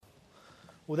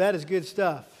Well, that is good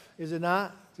stuff, is it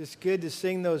not? Just good to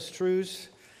sing those truths.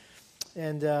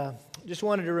 And just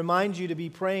wanted to remind you to be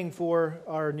praying for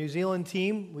our New Zealand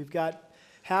team. We've got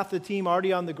half the team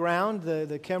already on the ground.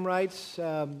 The Kemrites,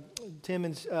 Tim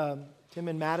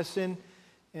and Madison,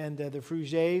 and the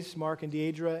Frugers, Mark and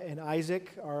Deidre and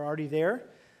Isaac are already there,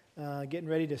 getting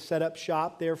ready to set up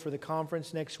shop there for the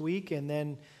conference next week. And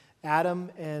then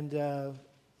Adam and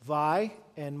Vi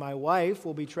and my wife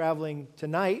will be traveling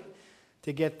tonight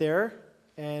to get there.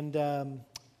 And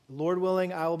Lord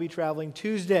willing, I will be traveling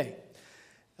Tuesday.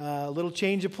 A little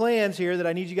change of plans here that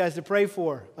I need you guys to pray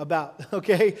about,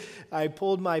 okay? I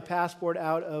pulled my passport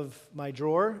out of my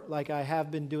drawer like I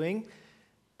have been doing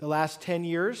the last 10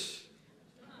 years,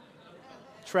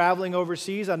 traveling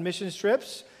overseas on missions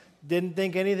trips. Didn't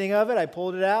think anything of it. I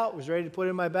pulled it out, was ready to put it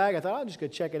in my bag. I thought, I'm just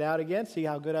going to check it out again, see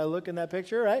how good I look in that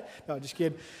picture, right? No, just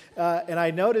kidding. And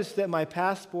I noticed that my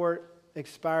passport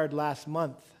expired last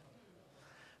month.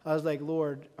 I was like,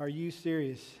 Lord, are you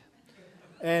serious?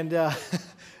 And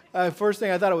first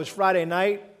thing I thought it was Friday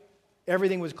night.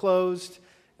 Everything was closed.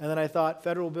 And then I thought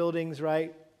federal buildings,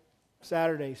 right?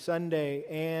 Saturday, Sunday,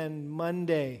 and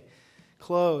Monday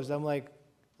closed. I'm like,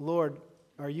 Lord,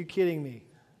 are you kidding me?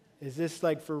 Is this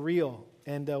like for real?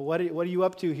 And what are you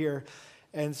up to here?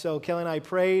 And so Kelly and I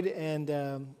prayed, and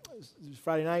it was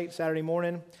Friday night, Saturday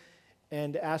morning,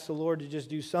 and asked the Lord to just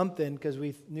do something because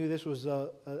we knew this was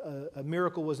a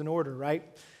miracle was in order, right?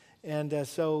 And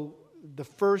so the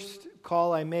first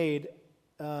call I made,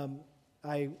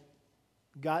 I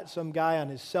got some guy on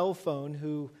his cell phone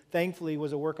who thankfully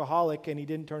was a workaholic and he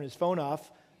didn't turn his phone off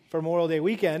for Memorial Day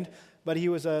weekend, but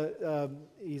he's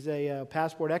a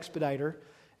passport expediter,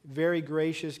 very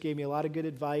gracious, gave me a lot of good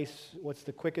advice. What's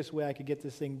the quickest way I could get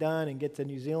this thing done and get to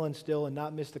New Zealand still and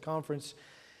not miss the conference?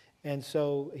 And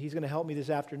so he's going to help me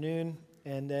this afternoon,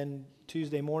 and then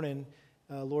Tuesday morning,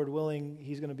 Lord willing,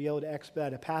 he's going to be able to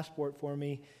expedite a passport for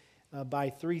me by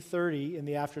 3:30 in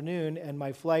the afternoon, and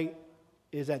my flight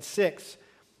is at 6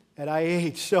 at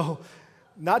IH. So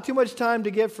not too much time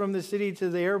to get from the city to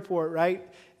the airport, right?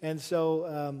 And so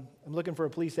I'm looking for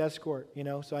a police escort,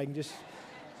 so I can just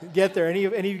get there. Any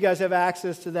of you guys have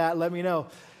access to that, let me know.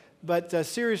 But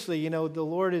seriously, the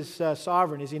Lord is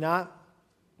sovereign, is he not?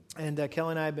 And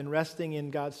Kelly and I have been resting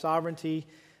in God's sovereignty,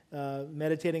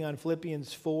 meditating on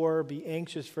Philippians 4, be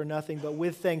anxious for nothing, but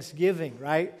with thanksgiving,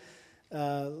 right?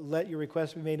 Let your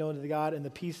requests be made known to God, and the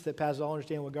peace that passes all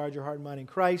understanding will guard your heart and mind in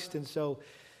Christ. And so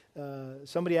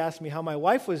somebody asked me how my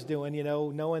wife was doing,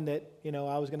 knowing that,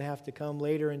 I was going to have to come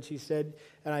later, and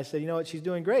I said, you know what, she's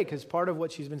doing great, because part of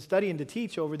what she's been studying to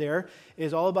teach over there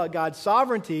is all about God's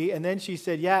sovereignty. And then she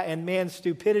said, yeah, and man's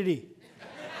stupidity.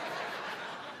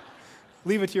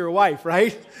 Leave it to your wife,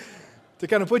 right? To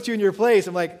kind of put you in your place.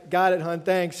 I'm like, got it, hon,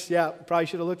 thanks. Yeah, probably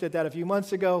should have looked at that a few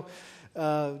months ago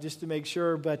just to make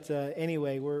sure. But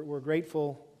anyway, we're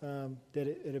grateful that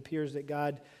it appears that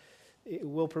God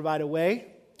will provide a way.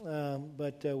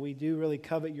 But we do really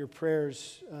covet your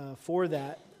prayers for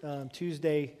that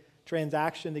Tuesday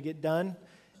transaction to get done,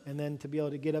 and then to be able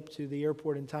to get up to the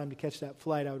airport in time to catch that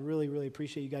flight. I would really, really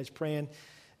appreciate you guys praying.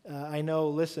 I know,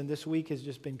 listen, this week has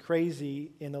just been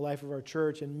crazy in the life of our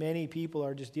church, and many people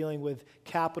are just dealing with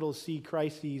capital C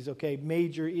crises, okay,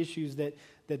 major issues that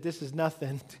this is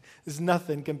nothing. This is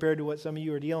nothing compared to what some of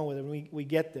you are dealing with, and we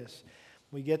get this.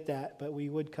 We get that, but we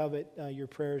would covet your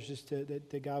prayers just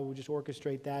that God would just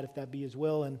orchestrate that if that be his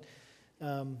will. And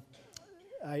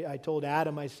I told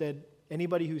Adam, I said,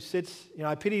 anybody who sits,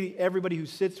 I pity everybody who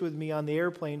sits with me on the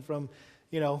airplane from,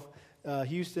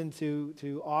 Houston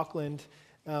to Auckland,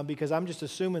 because I'm just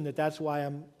assuming that's why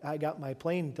I got my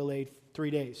plane delayed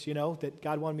 3 days, that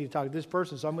God wanted me to talk to this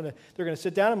person. So they're going to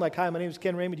sit down. I'm like, hi, my name is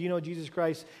Ken Raymond. Do you know Jesus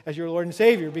Christ as your Lord and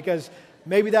Savior? Because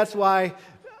maybe that's why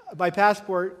my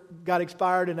passport got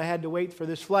expired and I had to wait for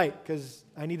this flight, because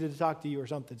I needed to talk to you or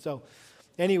something. So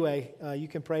anyway, you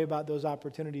can pray about those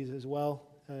opportunities as well.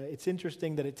 It's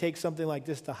interesting that it takes something like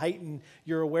this to heighten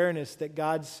your awareness that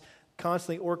God's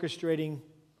constantly orchestrating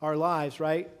our lives,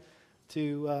 right?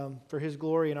 For his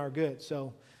glory and our good.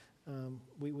 So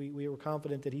we were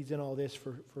confident that he's in all this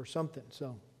for something.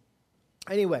 So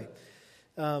anyway,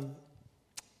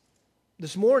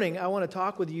 this morning I want to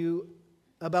talk with you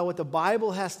about what the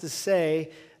Bible has to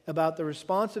say about the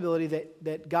responsibility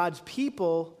that God's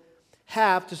people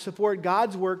have to support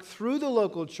God's work through the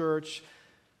local church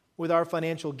with our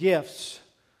financial gifts.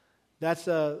 That's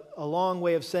a long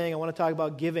way of saying I want to talk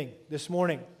about giving this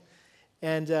morning.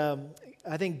 And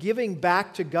I think giving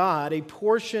back to God a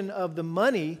portion of the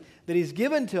money that he's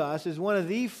given to us is one of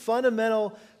the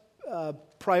fundamental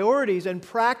priorities and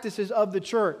practices of the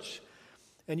church.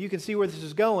 And you can see where this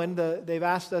is going. They've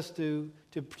asked us to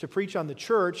preach on the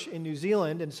church in New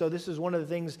Zealand, and so this is one of the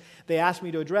things they asked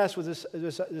me to address was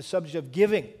this subject of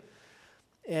giving.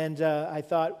 And I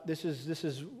thought this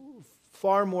is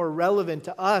far more relevant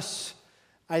to us,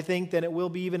 I think, than it will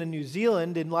be even in New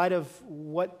Zealand in light of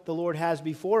what the Lord has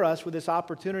before us with this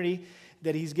opportunity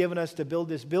that He's given us to build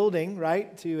this building,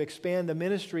 right, to expand the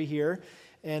ministry here.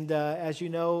 And as you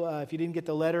know, if you didn't get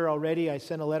the letter already, I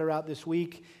sent a letter out this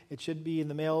week. It should be in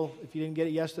the mail. If you didn't get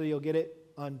it yesterday, you'll get it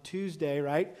on Tuesday,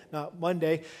 right? Not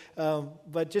Monday.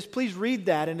 But just please read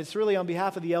that. And it's really on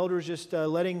behalf of the elders, just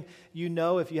letting you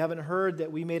know, if you haven't heard,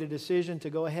 that we made a decision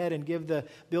to go ahead and give the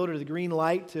builder the green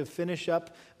light to finish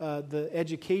up the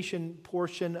education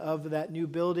portion of that new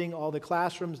building, all the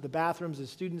classrooms, the bathrooms, the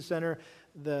student center,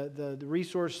 the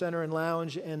resource center and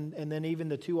lounge, and then even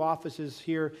the 2 offices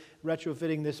here,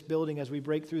 retrofitting this building as we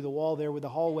break through the wall there with the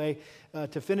hallway,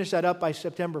 to finish that up by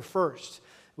September 1st.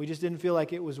 We just didn't feel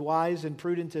like it was wise and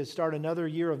prudent to start another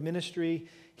year of ministry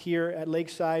here at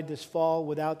Lakeside this fall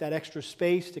without that extra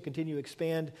space to continue to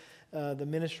expand the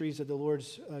ministries that the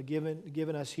Lord's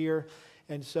given us here.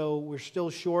 And so we're still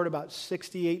short about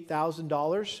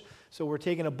 $68,000. So we're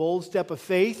taking a bold step of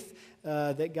faith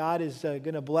that God is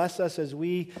going to bless us as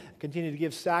we continue to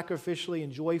give sacrificially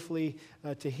and joyfully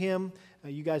to Him.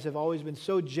 You guys have always been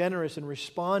so generous in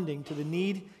responding to the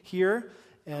need here.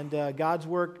 And God's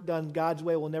work done God's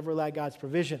way will never lack God's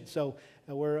provision. So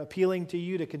we're appealing to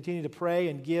you to continue to pray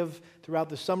and give throughout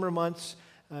the summer months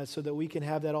so that we can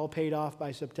have that all paid off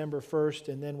by September 1st.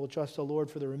 And then we'll trust the Lord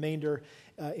for the remainder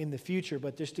in the future.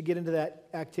 But just to get into that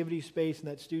activity space and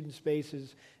that student space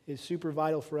is super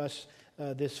vital for us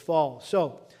this fall.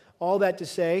 So all that to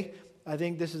say, I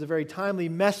think this is a very timely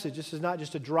message. This is not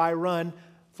just a dry run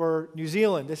for New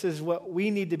Zealand. This is what we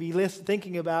need to be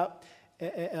thinking about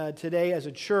today as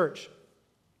a church.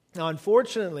 Now,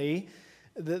 unfortunately,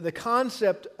 the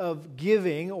concept of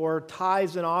giving, or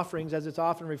tithes and offerings, as it's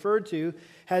often referred to,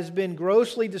 has been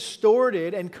grossly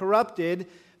distorted and corrupted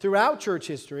throughout church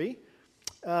history,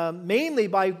 mainly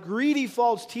by greedy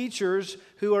false teachers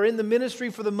who are in the ministry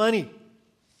for the money.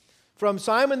 From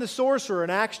Simon the sorcerer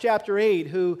in Acts chapter 8,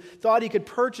 who thought he could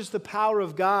purchase the power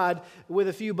of God with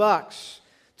a few bucks,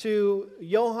 to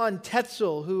Johann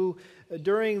Tetzel, who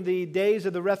during the days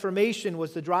of the Reformation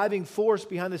was the driving force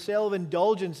behind the sale of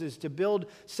indulgences to build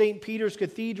St. Peter's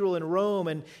Cathedral in Rome.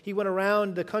 And he went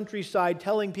around the countryside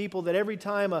telling people that every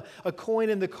time a coin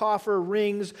in the coffer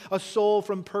rings, a soul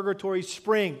from purgatory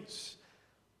springs.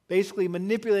 Basically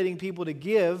manipulating people to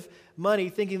give money,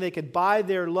 thinking they could buy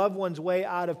their loved one's way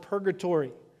out of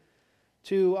purgatory.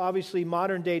 To obviously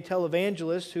modern-day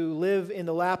televangelists who live in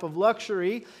the lap of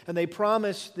luxury, and they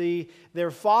promise their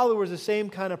followers the same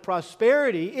kind of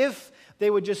prosperity if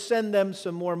they would just send them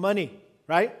some more money,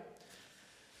 right?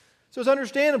 So it's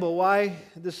understandable why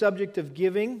the subject of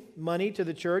giving money to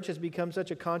the church has become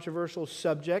such a controversial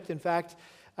subject. In fact,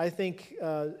 I think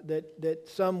that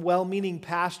some well-meaning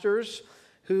pastors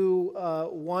who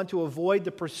want to avoid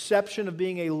the perception of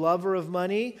being a lover of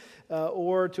money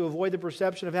or to avoid the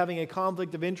perception of having a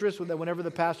conflict of interest whenever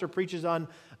the pastor preaches on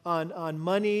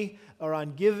money or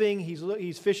on giving,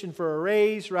 he's fishing for a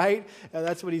raise, right?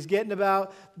 That's what he's getting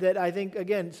about. That I think,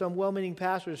 again, some well-meaning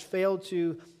pastors fail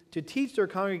to teach their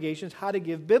congregations how to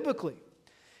give biblically.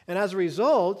 And as a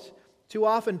result, too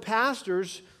often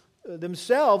pastors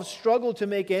themselves struggle to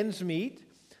make ends meet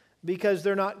because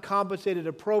they're not compensated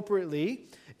appropriately,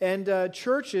 and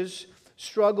churches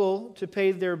struggle to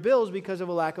pay their bills because of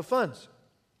a lack of funds.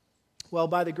 Well,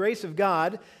 by the grace of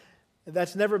God,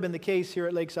 that's never been the case here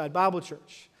at Lakeside Bible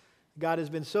Church. God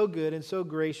has been so good and so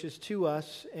gracious to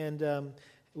us, and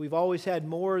we've always had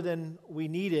more than we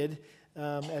needed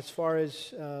as far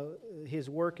as His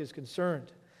work is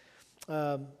concerned.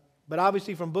 But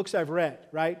obviously from books I've read,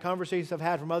 right, conversations I've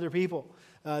had from other people,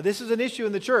 this is an issue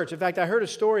in the church. In fact, I heard a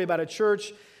story about a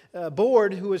church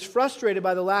board who was frustrated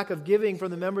by the lack of giving from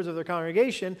the members of their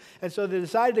congregation, and so they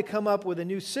decided to come up with a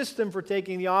new system for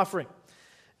taking the offering.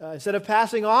 Instead of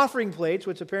passing offering plates,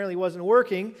 which apparently wasn't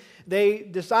working, they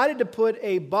decided to put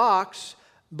a box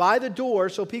by the door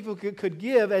so people could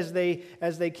give as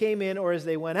they came in or as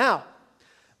they went out.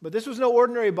 But this was no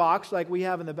ordinary box like we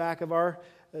have in the back of our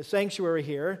sanctuary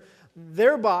here.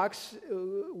 Their box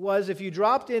was if you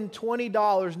dropped in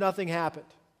 $20, nothing happened.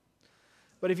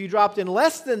 But if you dropped in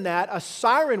less than that, a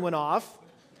siren went off.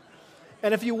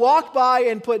 And if you walked by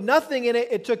and put nothing in it,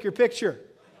 it took your picture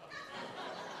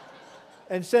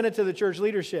and sent it to the church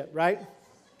leadership, right?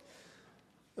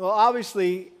 Well,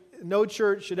 obviously, no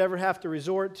church should ever have to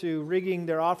resort to rigging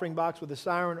their offering box with a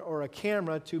siren or a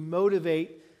camera to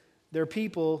motivate their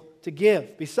people to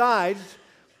give. Besides,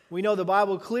 We know the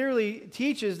Bible clearly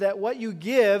teaches that what you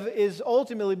give is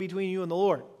ultimately between you and the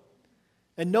Lord.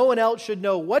 And no one else should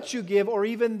know what you give or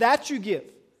even that you give.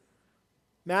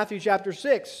 Matthew chapter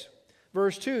 6,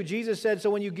 verse 2, Jesus said, "So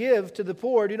when you give to the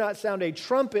poor, do not sound a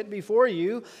trumpet before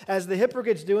you, as the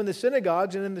hypocrites do in the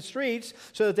synagogues and in the streets,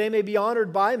 so that they may be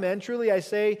honored by men. Truly I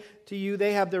say to you,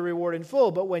 they have their reward in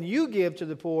full. But when you give to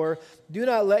the poor, do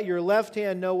not let your left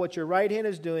hand know what your right hand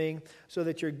is doing, so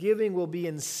that your giving will be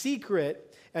in secret,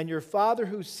 and your Father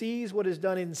who sees what is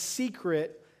done in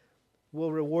secret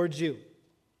will reward you."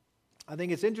 I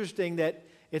think it's interesting that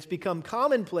it's become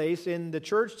commonplace in the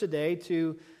church today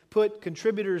to put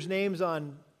contributors' names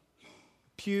on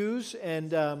pews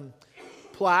and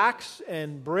plaques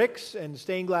and bricks and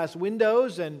stained glass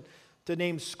windows, and to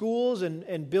name schools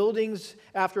and buildings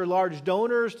after large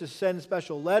donors, to send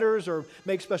special letters or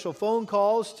make special phone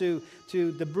calls to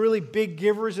the really big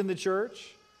givers in the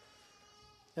church.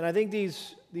 And I think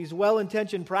these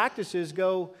well-intentioned practices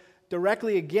go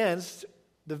directly against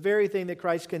the very thing that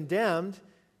Christ condemned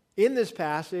in this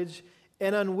passage,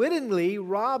 and unwittingly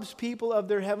robs people of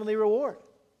their heavenly reward.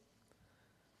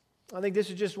 I think this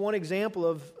is just one example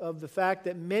of the fact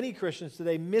that many Christians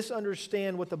today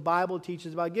misunderstand what the Bible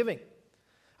teaches about giving.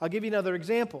 I'll give you another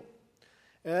example.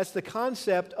 And that's the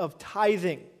concept of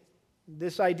tithing.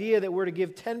 This idea that we're to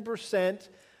give 10%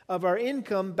 of our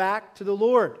income back to the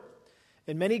Lord.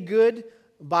 And many good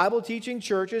Bible-teaching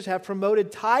churches have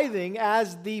promoted tithing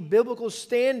as the biblical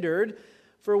standard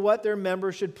for what their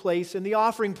members should place in the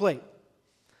offering plate.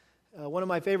 One of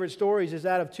my favorite stories is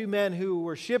that of two men who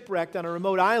were shipwrecked on a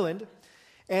remote island.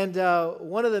 And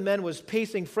one of the men was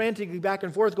pacing frantically back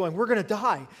and forth going, "We're going to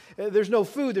die. There's no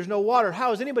food. There's no water.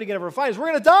 How is anybody going to ever find us? We're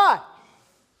going to die."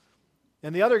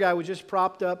 And the other guy was just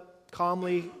propped up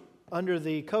calmly under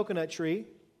the coconut tree,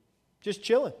 just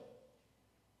chilling.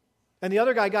 And the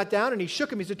other guy got down and he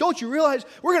shook him. He said, "Don't you realize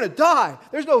we're going to die?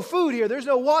 There's no food here. There's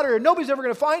no water. And nobody's ever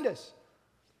going to find us."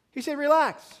 He said,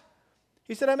 "Relax."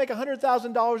 He said, "I make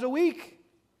 $100,000 a week."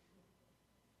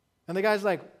 And the guy's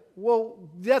like, "Well,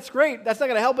 that's great. That's not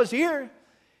going to help us here."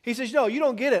 He says, "No, you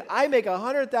don't get it. I make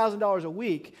 $100,000 a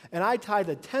week, and I tithe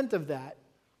a tenth of that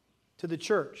to the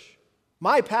church.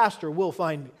 My pastor will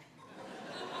find me."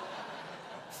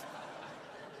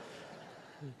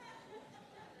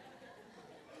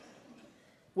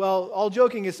 Well, all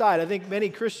joking aside, I think many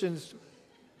Christians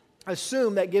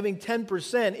assume that giving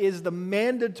 10% is the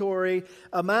mandatory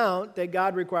amount that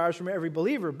God requires from every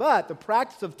believer. But the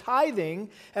practice of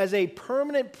tithing as a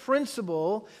permanent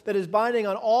principle that is binding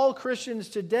on all Christians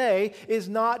today is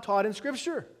not taught in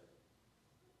Scripture.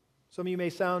 Some of you may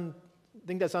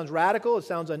think that sounds radical. It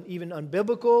sounds even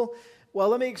unbiblical. Well,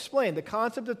 let me explain. The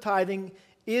concept of tithing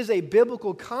is a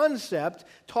biblical concept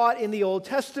taught in the Old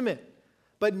Testament.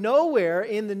 But nowhere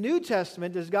in the New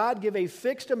Testament does God give a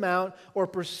fixed amount or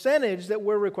percentage that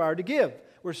we're required to give.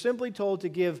 We're simply told to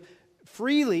give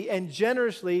freely and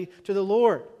generously to the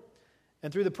Lord.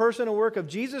 And through the person and work of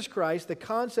Jesus Christ, the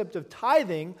concept of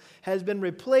tithing has been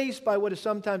replaced by what is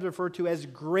sometimes referred to as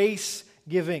grace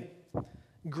giving.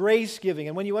 Grace giving.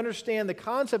 And when you understand the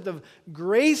concept of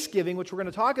grace giving, which we're going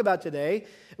to talk about today,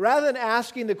 rather than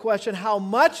asking the question, "How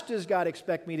much does God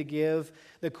expect me to give?"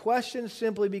 the question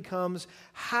simply becomes,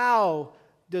 "How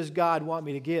does God want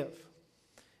me to give?"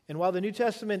 And while the New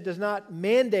Testament does not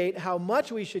mandate how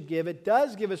much we should give, it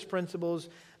does give us principles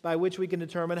by which we can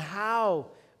determine how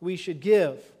we should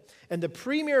give. And the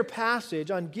premier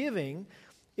passage on giving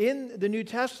in the New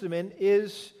Testament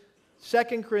is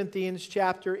 2 Corinthians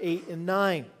chapter 8 and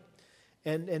 9.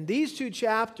 And these two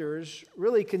chapters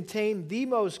really contain the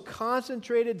most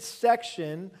concentrated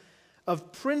section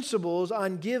of principles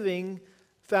on giving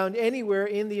found anywhere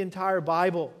in the entire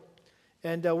Bible.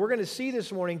 And we're going to see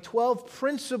this morning 12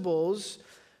 principles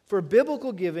for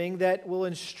biblical giving that will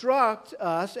instruct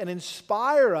us and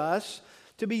inspire us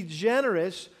to be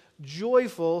generous,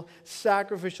 joyful,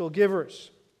 sacrificial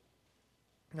givers.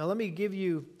 Now let me give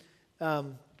you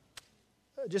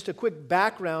just a quick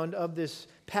background of this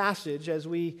passage as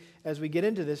we get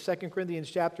into this, 2 Corinthians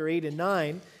chapter 8 and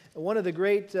 9. One of the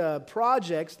great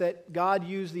projects that God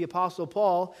used the Apostle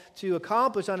Paul to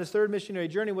accomplish on his third missionary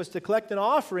journey was to collect an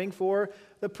offering for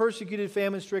the persecuted,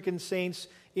 famine-stricken saints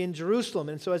in Jerusalem.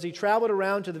 And so as he traveled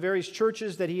around to the various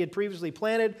churches that he had previously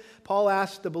planted, Paul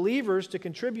asked the believers to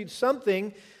contribute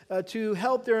something to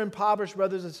help their impoverished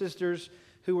brothers and sisters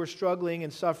who were struggling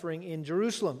and suffering in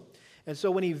Jerusalem. And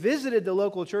so when he visited the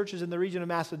local churches in the region of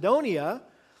Macedonia,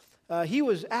 he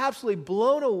was absolutely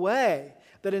blown away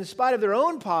that in spite of their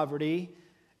own poverty,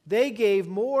 they gave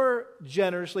more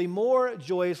generously, more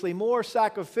joyously, more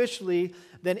sacrificially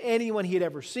than anyone he had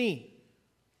ever seen.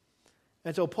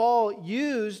 And so Paul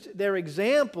used their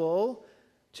example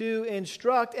to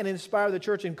instruct and inspire the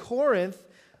church in Corinth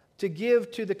to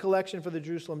give to the collection for the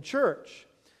Jerusalem church.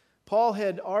 Paul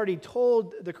had already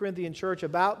told the Corinthian church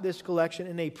about this collection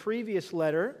in a previous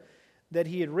letter that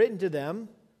he had written to them,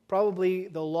 probably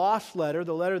the lost letter,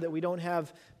 the letter that we don't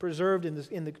have preserved in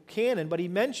the canon, but he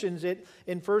mentions it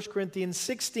in 1 Corinthians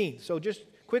 16. So just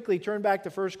quickly turn back to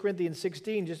 1 Corinthians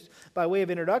 16, just by way of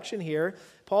introduction here.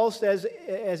 Paul says,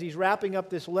 as he's wrapping up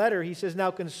this letter, he says,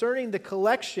 now concerning the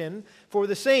collection for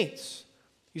the saints.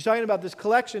 He's talking about this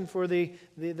collection for the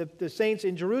saints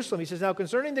in Jerusalem. He says, now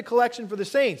concerning the collection for the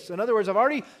saints. In other words, I've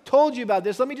already told you about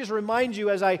this. Let me just remind you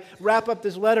as I wrap up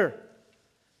this letter.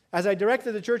 As I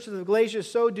directed the church of the Galatia,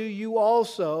 so do you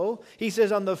also. He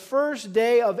says, on the first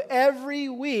day of every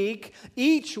week,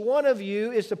 each one of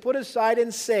you is to put aside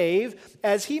and save,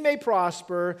 as he may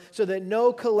prosper, so that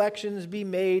no collections be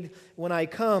made when I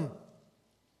come.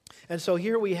 And so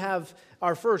here we have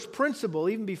our first principle,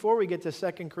 even before we get to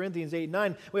 2 Corinthians 8 and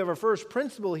 9, we have our first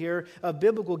principle here of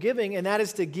biblical giving, and that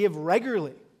is to give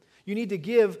regularly. You need to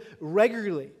give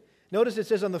regularly. Notice it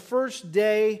says on the first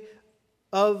day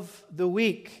of the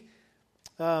week.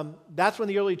 That's when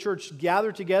the early church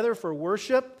gathered together for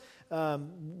worship.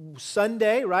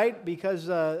 Sunday, right, because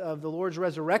of the Lord's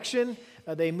resurrection,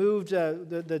 they moved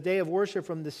the day of worship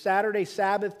from the Saturday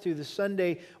Sabbath to the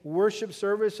Sunday worship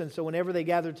service. And so whenever they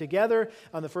gathered together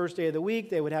on the first day of the week,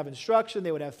 they would have instruction,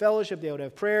 they would have fellowship, they would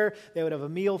have prayer, they would have a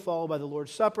meal followed by the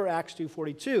Lord's Supper, Acts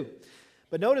 2:42.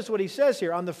 But notice what he says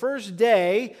here. On the first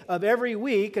day of every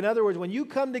week, in other words, when you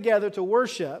come together to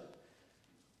worship,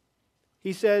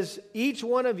 he says, each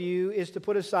one of you is to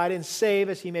put aside and save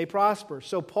as he may prosper.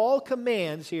 So Paul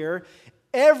commands here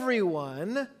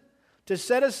everyone to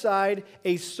set aside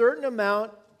a certain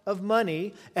amount of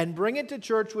money and bring it to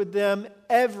church with them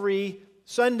every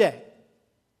Sunday.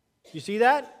 You see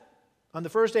that? On the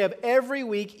first day of every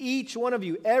week, each one of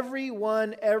you,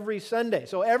 everyone, every Sunday.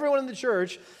 So everyone in the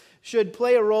church should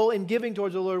play a role in giving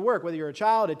towards the Lord's work, whether you're a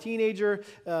child, a teenager,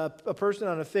 a person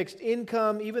on a fixed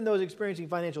income, even those experiencing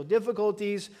financial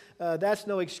difficulties. That's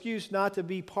no excuse not to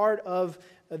be part of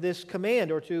this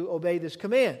command or to obey this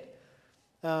command.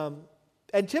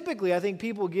 And typically, I think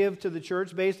people give to the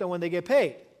church based on when they get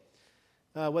paid,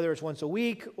 whether it's once a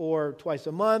week or twice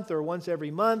a month or once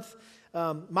every month.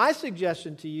 My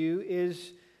suggestion to you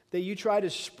is that you try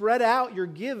to spread out your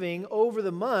giving over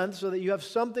the month so that you have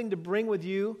something to bring with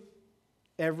you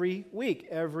every week,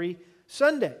 every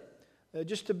Sunday,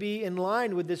 just to be in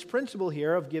line with this principle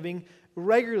here of giving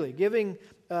regularly. Giving,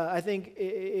 I think,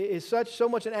 is so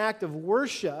much an act of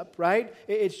worship, right?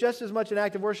 It's just as much an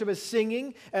act of worship as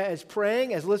singing, as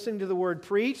praying, as listening to the word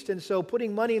preached. And so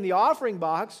putting money in the offering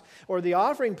box or the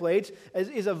offering plates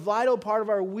is a vital part of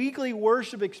our weekly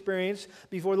worship experience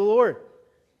before the Lord.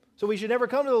 So we should never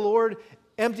come to the Lord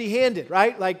empty-handed,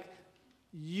 right? Like,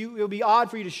 it would be odd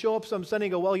for you to show up some Sunday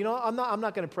and go, well, you know, I'm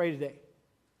not going to pray today.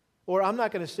 Or I'm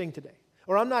not going to sing today.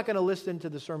 Or I'm not going to listen to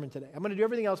the sermon today. I'm going to do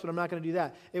everything else, but I'm not going to do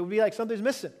that. It would be like something's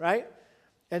missing, right?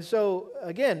 And so,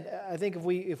 again, I think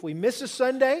if we miss a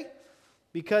Sunday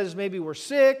because maybe we're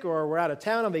sick or we're out of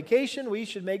town on vacation, we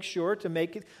should make sure to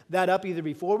make that up either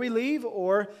before we leave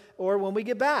or when we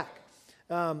get back.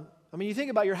 I mean, you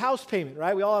think about your house payment,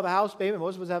 right? We all have a house payment.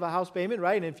 Most of us have a house payment,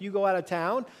 right? And if you go out of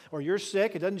town or you're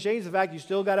sick, it doesn't change the fact you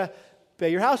still got to pay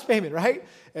your house payment, right?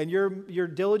 And you're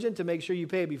diligent to make sure you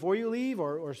pay it before you leave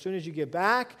or as soon as you get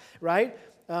back, right?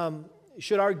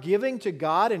 Should our giving to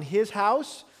God and His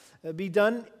house be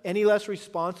done any less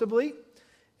responsibly?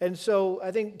 And so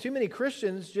I think too many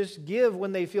Christians just give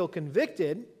when they feel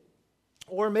convicted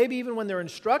or maybe even when they're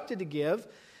instructed to give.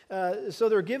 So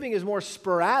their giving is more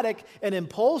sporadic and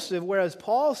impulsive, whereas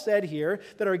Paul said here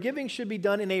that our giving should be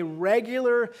done in a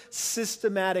regular,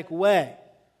 systematic way.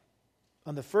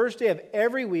 On the first day of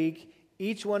every week,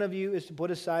 each one of you is to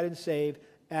put aside and save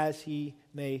as he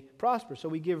may prosper. So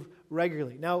we give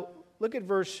regularly. Now, look at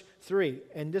verse 3,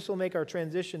 and this will make our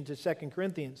transition to 2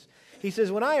 Corinthians. He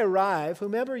says, when I arrive,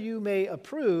 whomever you may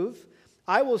approve,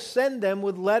 I will send them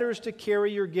with letters to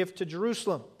carry your gift to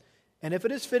Jerusalem. And if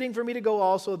it is fitting for me to go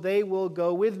also, they will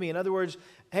go with me. In other words,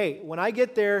 hey, when I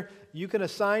get there, you can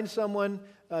assign someone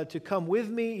to come with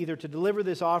me, either to deliver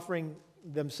this offering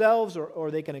themselves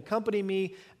or they can accompany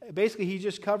me. Basically, he's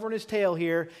just covering his tail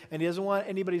here, and he doesn't want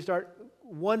anybody to start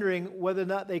wondering whether or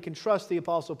not they can trust the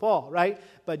Apostle Paul, right?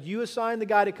 But you assign the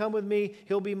guy to come with me.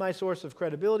 He'll be my source of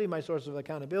credibility, my source of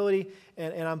accountability,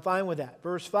 and I'm fine with that.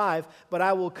 Verse 5, but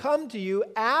I will come to you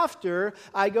after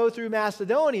I go through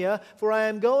Macedonia, for I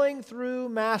am going through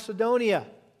Macedonia.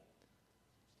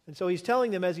 And so he's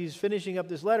telling them as he's finishing up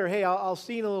this letter, hey, I'll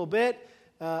see you in a little bit.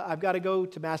 I've got to go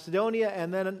to Macedonia,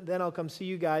 and then I'll come see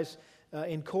you guys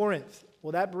in Corinth.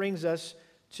 Well, that brings us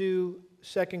to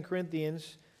 2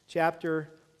 Corinthians chapter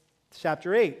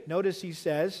 8. Notice he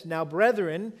says, "Now,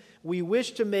 brethren, we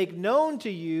wish to make known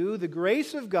to you the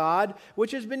grace of God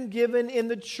which has been given in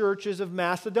the churches of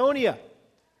Macedonia."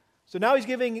 So now he's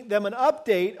giving them an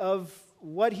update of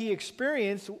what he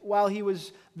experienced while he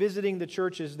was visiting the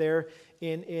churches there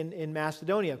in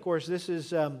Macedonia. Of course, this is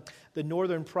the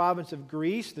northern province of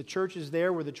Greece. The churches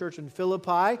there were the church in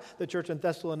Philippi, the church in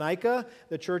Thessalonica,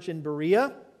 the church in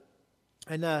Berea.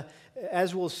 And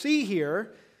as we'll see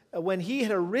here, when he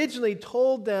had originally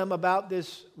told them about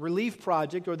this relief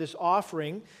project or this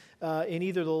offering in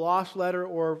either the Lost Letter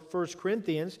or 1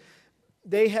 Corinthians,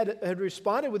 they had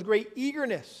responded with great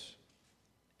eagerness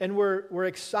and were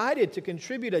excited to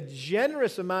contribute a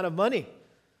generous amount of money.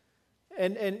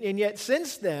 And yet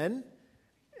since then,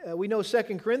 we know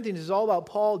 2 Corinthians is all about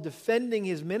Paul defending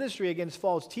his ministry against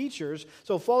false teachers.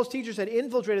 So false teachers had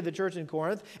infiltrated the church in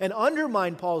Corinth and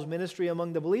undermined Paul's ministry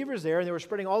among the believers there. And they were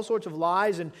spreading all sorts of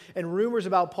lies and rumors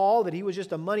about Paul, that he was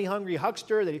just a money-hungry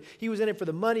huckster, that he was in it for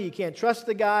the money. You can't trust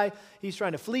the guy. He's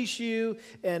trying to fleece you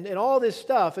and all this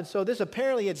stuff. And so this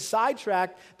apparently had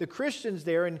sidetracked the Christians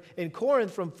there in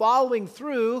Corinth from following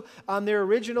through on their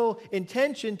original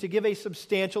intention to give a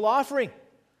substantial offering.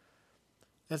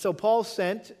 And so Paul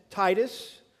sent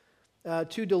Titus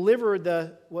to deliver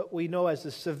what we know as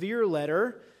the severe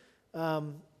letter,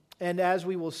 and as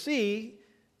we will see,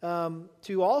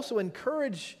 to also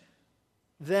encourage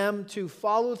them to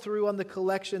follow through on the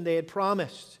collection they had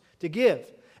promised to give.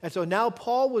 And so now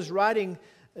Paul was writing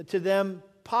to them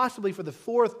possibly for the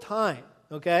fourth time,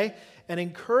 okay, and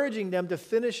encouraging them to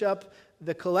finish up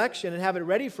the collection and have it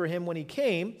ready for him when he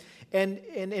came. And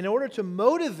in order to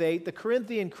motivate the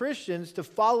Corinthian Christians to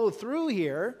follow through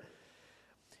here,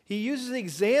 he uses the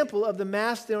example of the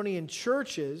Macedonian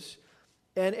churches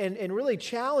and really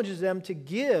challenges them to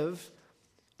give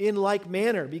in like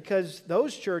manner, because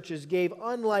those churches gave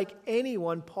unlike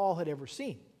anyone Paul had ever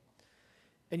seen.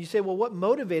 And you say, well, what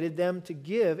motivated them to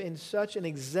give in such an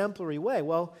exemplary way?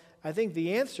 Well, I think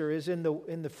the answer is in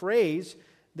the phrase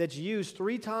that's used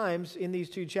 3 times in these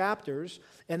 2 chapters,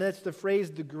 and that's the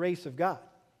phrase, the grace of God.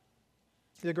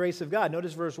 The grace of God.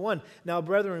 Notice verse 1. "Now,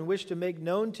 brethren, wish to make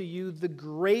known to you the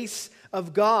grace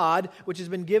of God, which has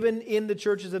been given in the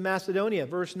churches of Macedonia."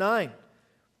 Verse 9.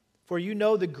 "For you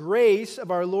know the grace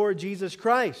of our Lord Jesus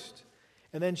Christ."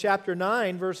 And then chapter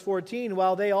 9, verse 14,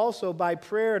 "While they also, by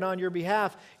prayer and on your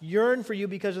behalf, yearn for you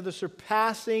because of the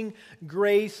surpassing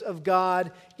grace of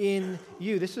God in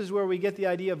you." This is where we get the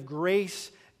idea of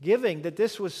grace giving, that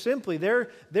this was simply,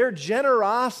 their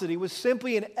generosity was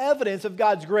simply an evidence of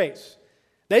God's grace.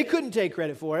 They couldn't take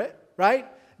credit for it, right?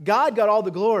 God got all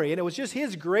the glory, and it was just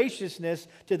His graciousness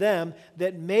to them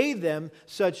that made them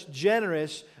such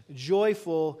generous,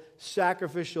 joyful,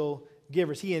 sacrificial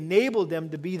givers. He enabled them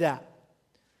to be that.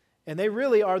 And they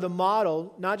really are the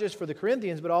model, not just for the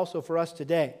Corinthians, but also for us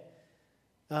today.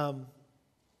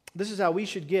 This is how we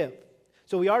should give.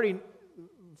 So we already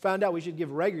found out we should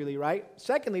give regularly, right?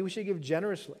 Secondly, we should give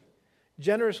generously.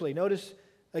 Generously. Notice,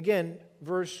 again,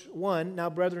 verse 1,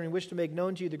 "Now, brethren, we wish to make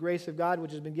known to you the grace of God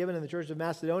which has been given in the church of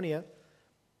Macedonia."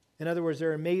 In other words,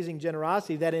 their amazing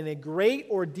generosity, that in a great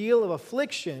ordeal of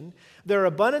affliction, their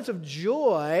abundance of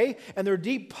joy and their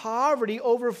deep poverty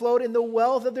overflowed in the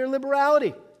wealth of their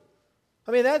liberality.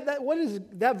 I mean,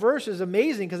 that verse is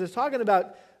amazing, because it's talking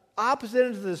about opposite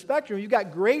ends of the spectrum. You've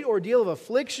got great ordeal of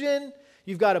affliction,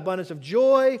 you've got abundance of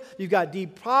joy, you've got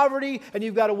deep poverty, and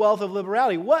you've got a wealth of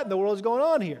liberality. What in the world is going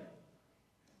on here?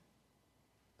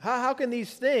 How can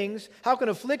these things, how can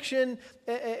affliction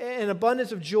and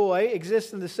abundance of joy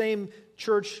exist in the same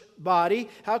church body?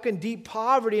 How can deep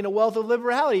poverty and a wealth of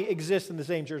liberality exist in the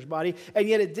same church body? And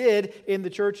yet it did in the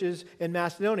churches in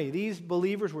Macedonia. These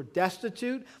believers were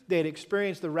destitute. They had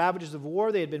experienced the ravages of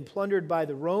war. They had been plundered by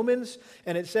the Romans.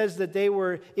 And it says that they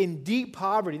were in deep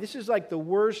poverty. This is like the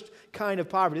worst kind of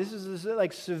poverty. This is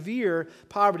like severe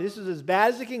poverty. This is as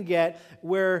bad as it can get,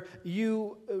 where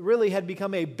you really had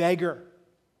become a beggar.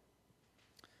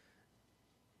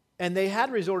 And they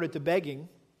had resorted to begging,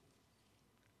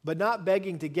 but not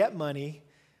begging to get money,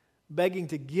 begging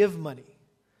to give money.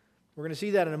 We're going to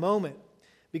see that in a moment.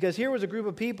 Because here was a group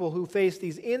of people who faced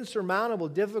these insurmountable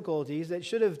difficulties that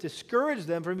should have discouraged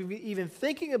them from even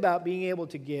thinking about being able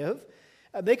to give.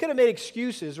 They could have made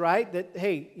excuses, right? That,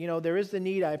 hey, there is the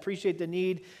need. I appreciate the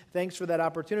need. Thanks for that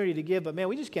opportunity to give. But man,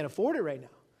 we just can't afford it right now.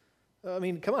 I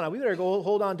mean, come on, we better go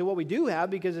hold on to what we do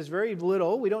have, because it's very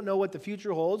little. We don't know what the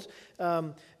future holds.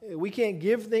 We can't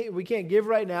give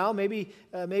right now. Maybe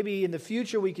in the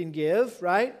future we can give,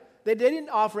 right? They didn't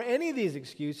offer any of these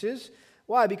excuses.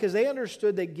 Why? Because they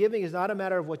understood that giving is not a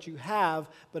matter of what you have,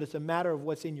 but it's a matter of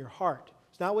what's in your heart.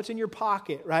 It's not what's in your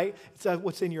pocket, right? It's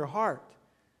what's in your heart.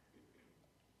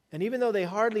 And even though they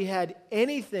hardly had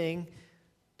anything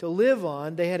to live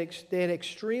on, they had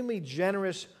extremely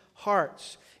generous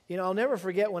hearts. You know, I'll never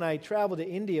forget when I traveled to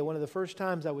India, one of the first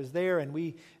times I was there, and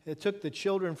we took the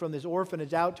children from this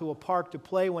orphanage out to a park to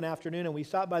play one afternoon, and we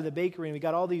stopped by the bakery, and we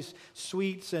got all these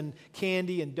sweets and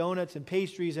candy and donuts and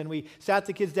pastries, and we sat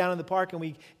the kids down in the park, and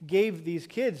we gave these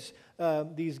kids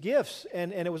these gifts,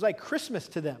 and it was like Christmas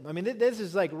to them. I mean, this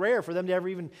is like rare for them to ever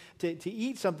even to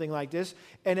eat something like this.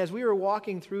 And as we were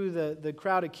walking through the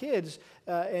crowd of kids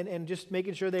and just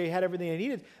making sure they had everything they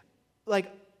needed,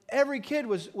 like every kid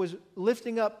was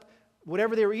lifting up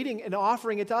whatever they were eating and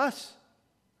offering it to us.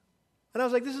 And I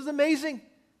was like, this is amazing.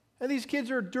 And these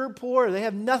kids are dirt poor. They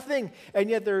have nothing. And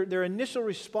yet their initial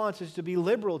response is to be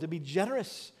liberal, to be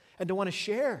generous, and to want to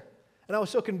share. And I was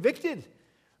so convicted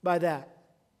by that.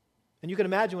 And you can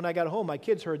imagine when I got home, my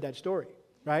kids heard that story,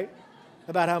 right?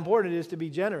 About how important it is to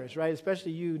be generous, right?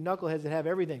 Especially you knuckleheads that have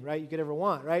everything, right? You could ever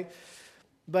want, right?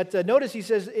 But notice he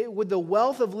says, with the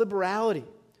wealth of liberality,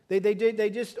 they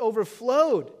just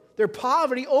overflowed. Their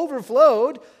poverty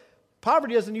overflowed.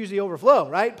 Poverty doesn't usually overflow,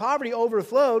 right? Poverty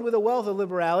overflowed with a wealth of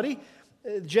liberality,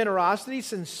 generosity,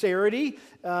 sincerity.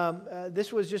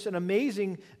 This was just an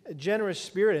amazing, generous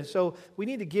spirit. And so we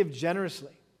need to give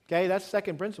generously. Okay, that's the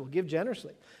second principle. Give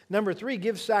generously. Number 3,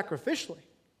 give sacrificially.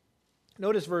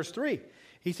 Notice verse 3.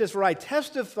 He says, for I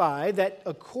testify that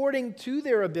according to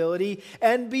their ability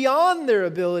and beyond their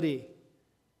ability,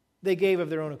 they gave of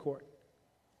their own accord.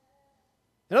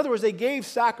 In other words, they gave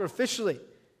sacrificially.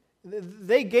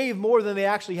 They gave more than they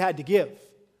actually had to give.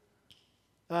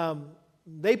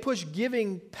 They pushed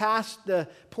giving past the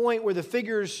point where the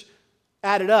figures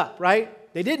added up,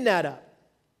 right? They didn't add up.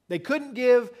 They couldn't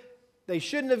give. They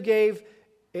shouldn't have gave.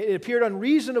 It appeared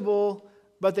unreasonable,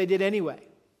 but they did anyway.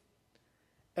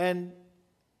 And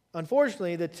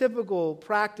unfortunately, the typical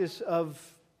practice of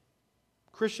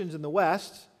Christians in the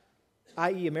West,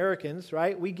 i.e. Americans,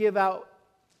 right? We give out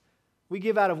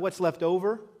of what's left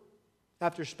over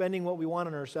after spending what we want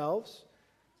on ourselves.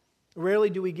 Rarely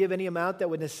do we give any amount that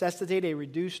would necessitate a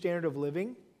reduced standard of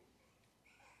living.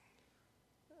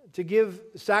 To give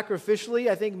sacrificially,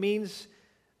 I think, means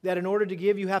that in order to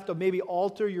give, you have to maybe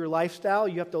alter your lifestyle.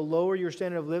 You have to lower your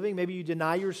standard of living. Maybe you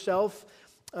deny yourself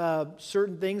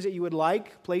certain things that you would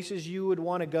like, places you would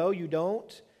want to go, you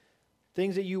don't.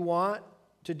 Things that you want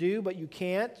to do, but you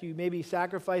can't. You maybe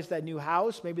sacrifice that new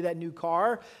house, maybe that new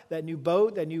car, that new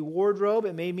boat, that new wardrobe.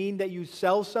 It may mean that you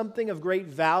sell something of great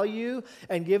value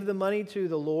and give the money to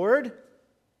the Lord.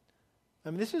 I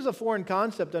mean, this is a foreign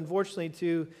concept, unfortunately,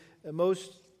 to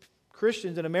most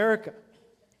Christians in America.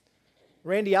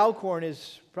 Randy Alcorn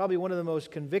is probably one of the most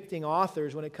convicting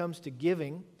authors when it comes to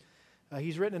giving.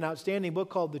 He's written an outstanding book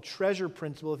called The Treasure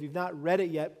Principle. If you've not read it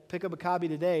yet, pick up a copy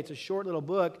today. It's a short little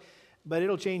book, but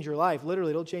it'll change your life. Literally,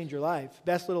 it'll change your life.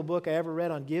 Best little book I ever read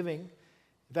on giving.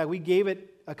 In fact, we gave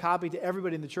it a copy to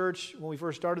everybody in the church when we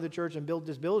first started the church and built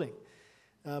this building.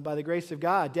 By the grace of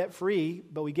God, debt-free,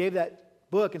 but we gave that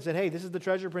book and said, hey, this is the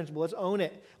treasure principle. Let's own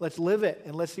it. Let's live it,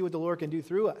 and let's see what the Lord can do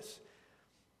through us.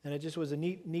 And it just was a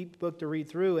neat book to read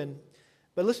through.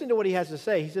 But listen to what he has to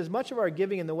say. He says, much of our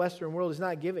giving in the Western world is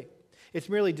not giving. It's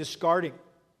merely discarding.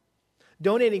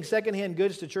 Donating secondhand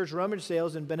goods to church rummage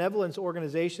sales and benevolence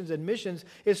organizations and missions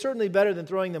is certainly better than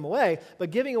throwing them away.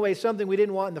 But giving away something we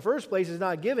didn't want in the first place is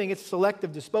not giving. It's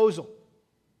selective disposal.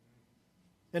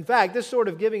 In fact, this sort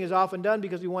of giving is often done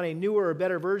because we want a newer or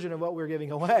better version of what we're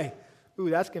giving away. Ooh,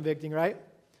 that's convicting, right?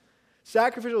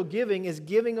 Sacrificial giving is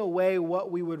giving away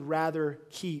what we would rather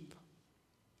keep.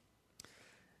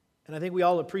 And I think we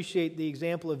all appreciate the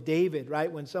example of David,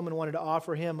 right? When someone wanted to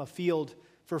offer him a field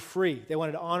for free. They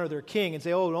wanted to honor their king and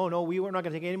say, oh, no, we're not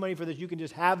going to take any money for this. You can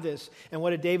just have this. And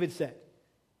what did David say?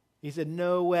 He said,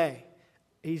 no way.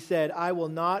 He said, I will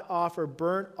not offer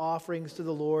burnt offerings to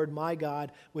the Lord my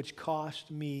God, which cost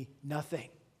me nothing.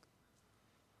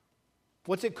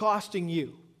 What's it costing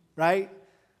you, right?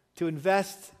 To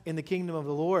invest in the kingdom of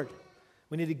the Lord.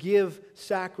 We need to give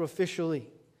sacrificially.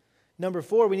 Number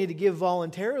 4, we need to give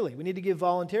voluntarily. We need to give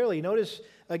voluntarily. Notice,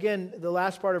 again, the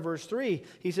last part of verse 3.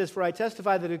 He says, for I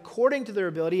testify that according to their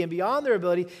ability and beyond their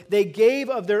ability, they gave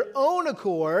of their own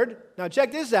accord. Now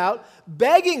check this out.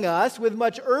 Begging us with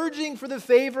much urging for the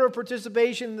favor of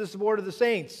participation in the support of the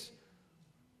saints.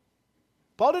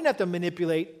 Paul didn't have to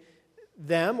manipulate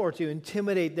them or to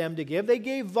intimidate them to give. They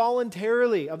gave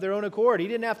voluntarily of their own accord. He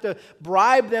didn't have to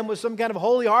bribe them with some kind of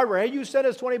holy hardware. Hey, you send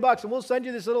us $20 and we'll send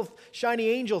you this little shiny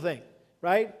angel thing,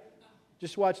 right?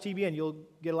 Just watch TBN. You'll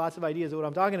get lots of ideas of what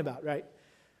I'm talking about, right?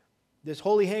 This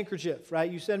holy handkerchief, right?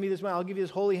 You send me this money, I'll give you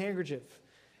this holy handkerchief.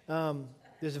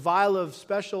 This vial of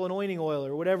special anointing oil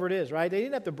or whatever it is, right? They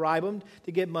didn't have to bribe them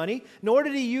to get money, nor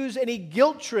did he use any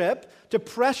guilt trip to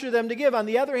pressure them to give. On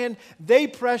the other hand, they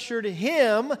pressured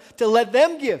him to let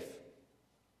them give.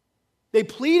 They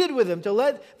pleaded with him to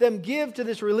let them give to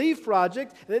this relief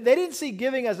project. They didn't see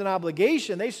giving as an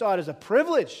obligation. They saw it as a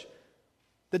privilege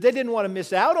that they didn't want to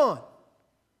miss out on.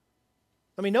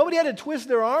 I mean, nobody had to twist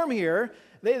their arm here.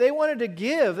 They wanted to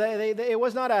give. It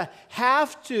was not a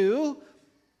have to.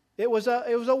 It was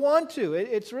a want to.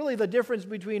 It's really the difference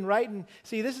between writing.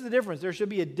 See, this is the difference. There should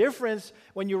be a difference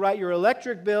when you write your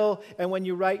electric bill and when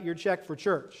you write your check for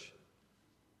church.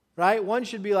 Right? One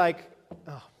should be like,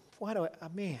 oh, why do I,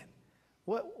 man,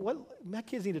 what, my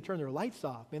kids need to turn their lights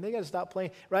off. Man, they got to stop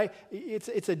playing, right?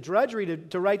 It's a drudgery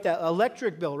to write that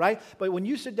electric bill, right? But when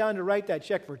you sit down to write that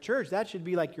check for church, that should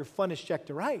be like your funnest check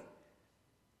to write.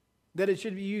 That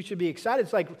you should be excited.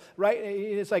 It's like, right,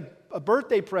 it's like a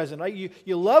birthday present, right?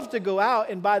 You love to go out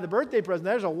and buy the birthday present.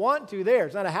 There's a want to there.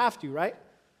 It's not a have to, right?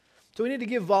 So we need to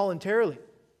give voluntarily.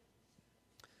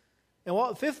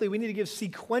 And fifthly, we need to give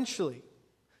sequentially.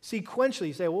 Sequentially.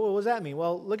 You say, well, what does that mean?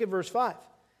 Well, look at verse 5.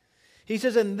 He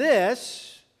says, "And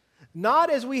this, not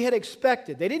as we had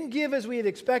expected." They didn't give as we had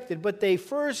expected, but they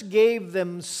first gave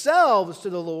themselves to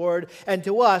the Lord and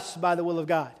to us by the will of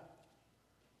God.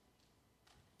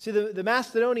 See, the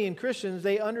Macedonian Christians,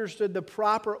 they understood the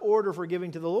proper order for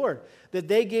giving to the Lord. That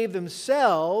they gave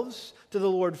themselves to the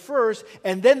Lord first,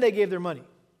 and then they gave their money.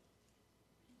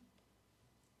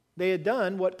 They had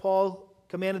done what Paul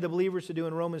commanded the believers to do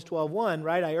in Romans 12:1,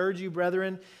 right? "I urge you,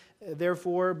 brethren,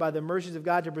 therefore, by the mercies of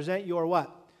God, to present your"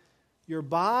 what? "Your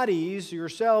bodies,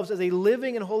 yourselves, as a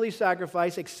living and holy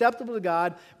sacrifice, acceptable to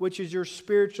God, which is your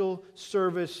spiritual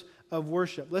service of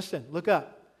worship." Listen, look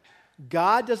up.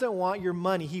 God doesn't want your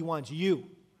money. He wants you.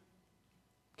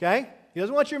 Okay? He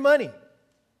doesn't want your money.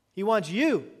 He wants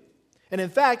you. And in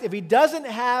fact, if he doesn't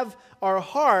have our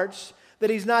hearts,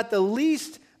 that he's not the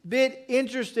least bit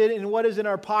interested in what is in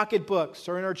our pocketbooks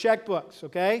or in our checkbooks,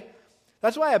 okay?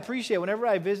 That's why I appreciate whenever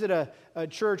I visit a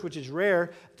church, which is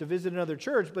rare to visit another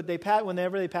church, but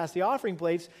whenever they pass the offering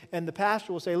plates, and the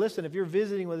pastor will say, "Listen, if you're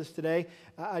visiting with us today,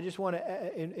 I just want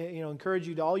to encourage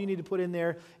you to, all you need to put in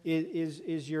there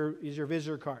is your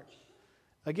visitor card."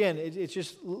 Again, it's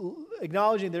just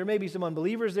acknowledging there may be some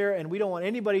unbelievers there, and we don't want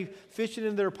anybody fishing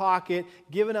in their pocket,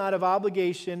 giving out of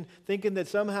obligation, thinking that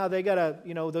somehow they got to,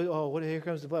 here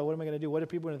comes the blood. What am I going to do? What are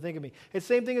people going to think of me? It's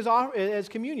the same thing as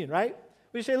communion, right?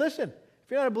 We say, listen, if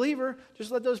you're not a believer,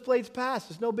 just let those plates pass.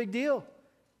 It's no big deal.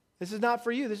 This is not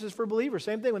for you. This is for believers.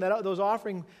 Same thing when those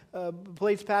offering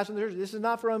plates pass in the church. This is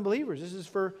not for unbelievers. This is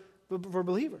for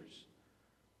believers.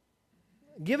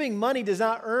 Giving money does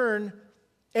not earn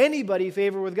anybody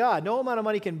favor with God. No amount of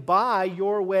money can buy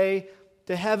your way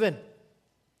to heaven.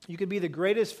 You could be the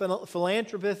greatest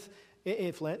philanthropist,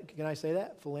 can I say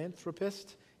that?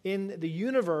 Philanthropist in the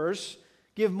universe.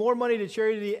 Give more money to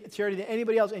charity than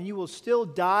anybody else, and you will still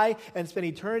die and spend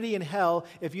eternity in hell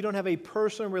if you don't have a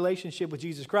personal relationship with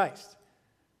Jesus Christ.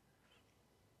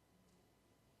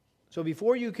 So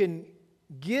before you can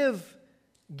give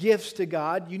gifts to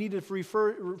God, you need to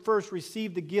first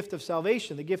receive the gift of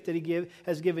salvation, the gift that he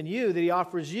has given you, that he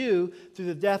offers you through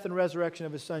the death and resurrection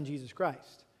of his Son, Jesus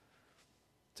Christ.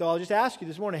 So I'll just ask you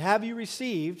this morning, have you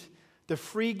received the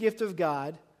free gift of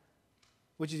God,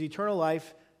 which is eternal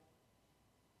life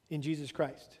in Jesus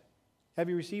Christ? Have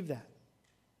you received that?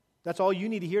 That's all you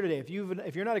need to hear today. If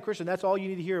you're not a Christian, that's all you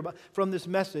need to hear from this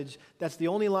message. That's the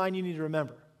only line you need to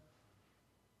remember,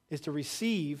 is to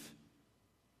receive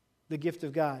the gift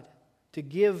of God, to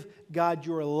give God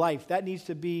your life. That needs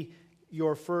to be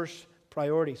your first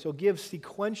priority. So give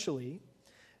sequentially.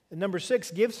 And number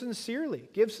 6, give sincerely.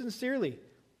 Give sincerely.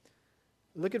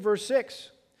 Look at verse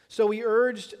 6. "So we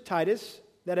urged Titus,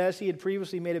 that as he had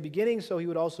previously made a beginning, so he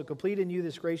would also complete in you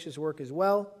this gracious work as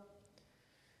well.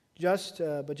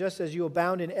 But just as you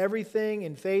abound in everything,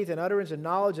 in faith and utterance and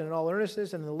knowledge and in all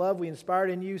earnestness and in the love we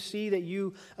inspired in you, see that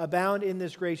you abound in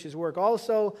this gracious work.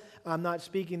 Also, I'm not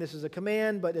speaking this as a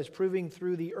command, but as proving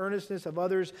through the earnestness of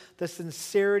others the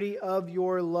sincerity of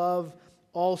your love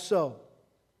also."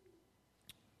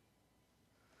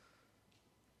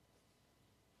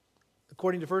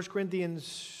 According to 1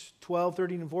 Corinthians 12,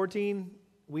 13, and 14,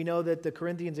 we know that the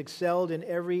Corinthians excelled in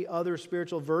every other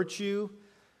spiritual virtue.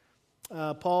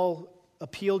 Paul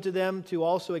appealed to them to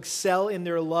also excel in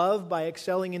their love by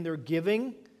excelling in their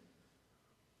giving.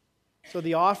 So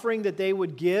the offering that they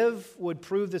would give would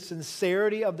prove the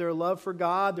sincerity of their love for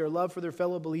God, their love for their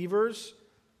fellow believers.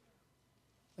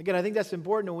 Again, I think that's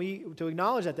important to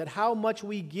acknowledge that how much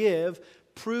we give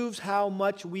proves how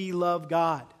much we love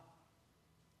God.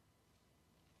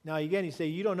 Now, again, you say,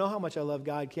 you don't know how much I love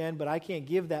God, Ken, but I can't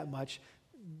give that much.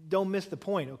 Don't miss the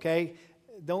point, okay?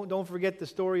 Don't forget the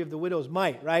story of the widow's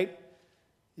mite, right?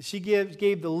 She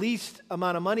gave the least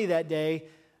amount of money that day,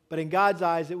 but in God's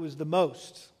eyes, it was the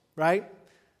most, right?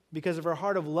 Because of her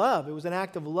heart of love. It was an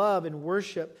act of love and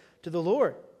worship to the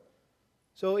Lord.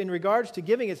 So in regards to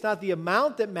giving, it's not the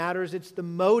amount that matters, it's the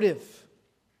motive.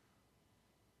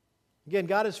 Again,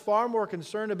 God is far more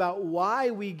concerned about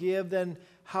why we give than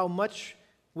how much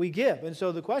we give. And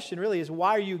so the question really is,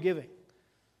 why are you giving?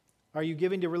 Are you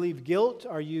giving to relieve guilt?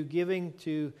 Are you giving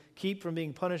to keep from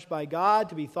being punished by God,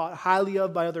 to be thought highly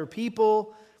of by other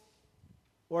people?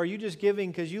 Or are you just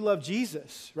giving because you love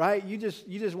Jesus, right? You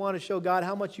just want to show God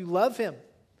how much you love Him.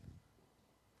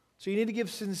 So you need to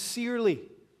give sincerely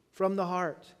from the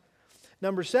heart.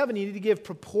 Number 7, you need to give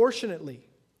proportionately.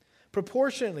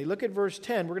 Proportionately. Look at verse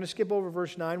 10. We're going to skip over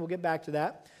verse 9. We'll get back to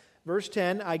that. Verse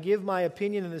 10, I give my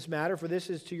opinion in this matter, for this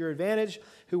is to your advantage,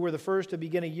 who were the first to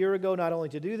begin a year ago, not only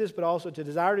to do this, but also to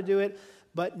desire to do it.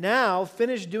 But now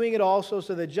finish doing it also,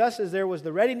 so that just as there was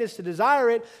the readiness to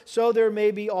desire it, so there may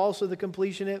be also the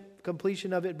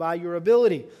completion of it by your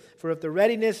ability. For if the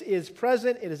readiness is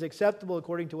present, it is acceptable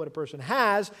according to what a person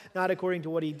has, not according to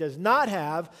what he does not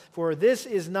have. For this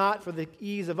is not for the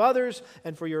ease of others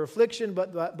and for your affliction,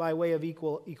 but by way of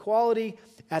equality.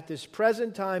 At this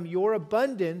present time, your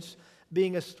abundance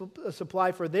being a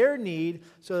supply for their need,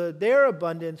 so that their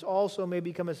abundance also may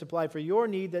become a supply for your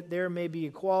need, that there may be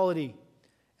equality.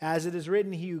 As it is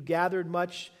written, he who gathered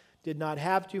much did not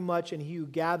have too much, and he who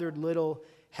gathered little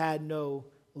had no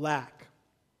lack.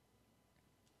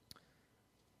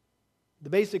 The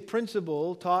basic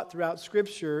principle taught throughout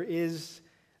Scripture is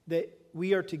that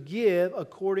we are to give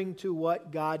according to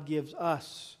what God gives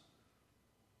us.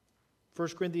 1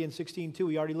 Corinthians 16:2,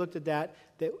 we already looked at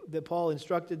that Paul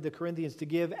instructed the Corinthians to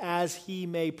give as he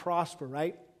may prosper,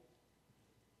 right?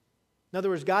 In other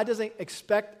words, God doesn't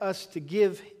expect us to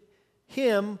give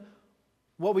Him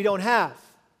what we don't have,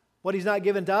 what He's not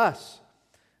given to us.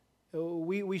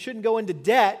 We shouldn't go into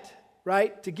debt,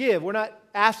 right, to give. We're not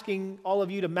asking all of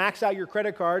you to max out your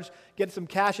credit cards, get some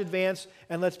cash advance,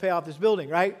 and let's pay off this building,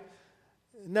 right?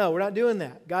 No, we're not doing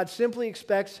that. God simply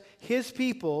expects His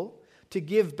people to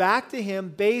give back to Him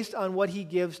based on what He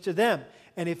gives to them.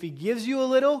 And if He gives you a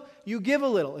little, you give a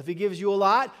little. If He gives you a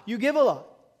lot, you give a lot.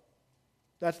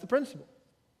 That's the principle.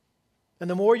 And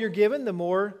the more you're given, the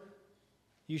more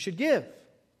you should give.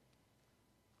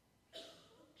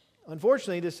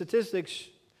 Unfortunately, the statistics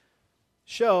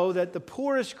show that the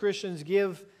poorest Christians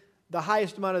give the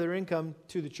highest amount of their income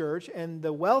to the church, and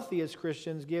the wealthiest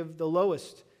Christians give the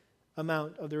lowest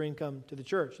amount of their income to the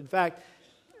church. In fact,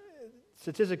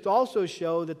 statistics also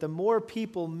show that the more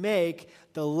people make,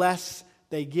 the less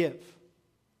they give.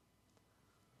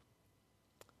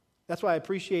 That's why I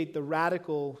appreciate the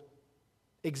radical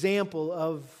example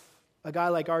of a guy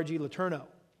like R.G. Letourneau.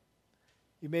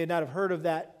 You may not have heard of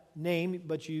that name,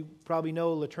 but you probably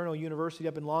know Letourneau University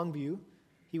up in Longview.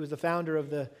 He was the founder of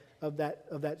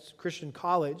that Christian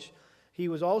college. He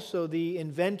was also the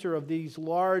inventor of these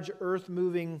large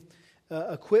earth-moving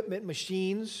equipment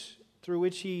machines through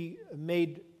which he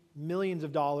made millions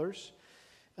of dollars.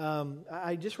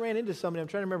 I just ran into somebody, I'm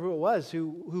trying to remember who it was,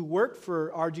 who worked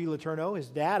for R.G. Letourneau. His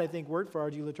dad, I think, worked for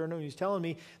R.G. Letourneau, and he was telling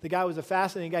me the guy was a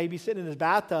fascinating guy. He'd be sitting in his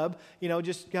bathtub,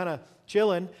 just kind of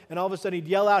chilling, and all of a sudden he'd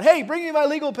yell out, "Hey, bring me my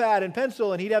legal pad and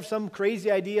pencil," and he'd have some crazy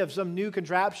idea of some new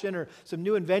contraption or some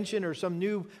new invention or some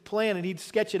new plan, and he'd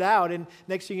sketch it out, and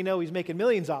next thing you know, he's making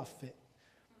millions off of it.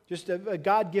 Just a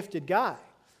God-gifted guy.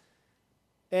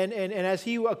 And as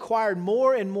he acquired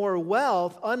more and more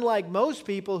wealth, unlike most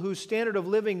people whose standard of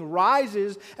living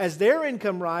rises as their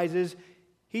income rises,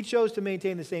 he chose to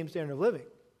maintain the same standard of living.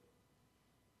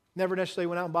 Never necessarily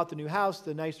went out and bought the new house,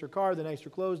 the nicer car, the nicer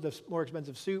clothes, the more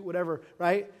expensive suit, whatever,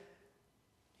 right?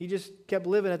 He just kept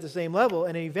living at the same level,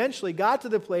 and eventually got to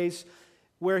the place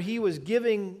where he was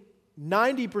giving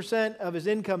 90% of his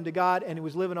income to God, and he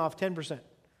was living off 10%.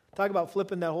 Talk about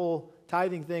flipping that whole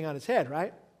tithing thing on its head,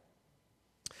 right?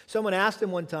 Someone asked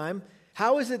him one time,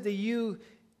 "How is it that you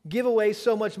give away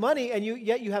so much money and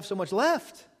yet you have so much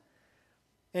left?"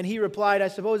 And he replied, "I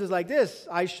suppose it's like this.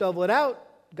 I shovel it out,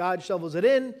 God shovels it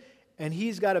in, and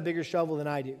He's got a bigger shovel than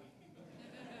I do."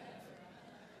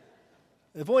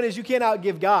 The point is, you can't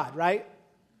outgive God, right?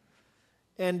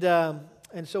 And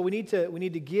so we need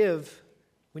to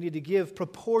give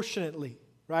proportionately,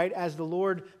 right, as the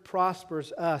Lord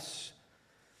prospers us.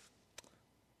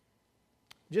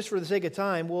 Just for the sake of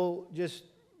time, we'll just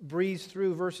breeze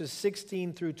through verses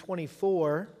 16 through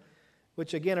 24,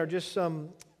 which again are just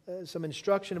some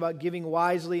instruction about giving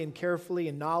wisely and carefully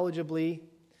and knowledgeably.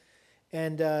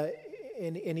 And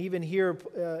even here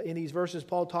in these verses,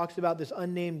 Paul talks about this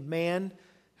unnamed man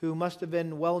who must have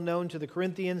been well known to the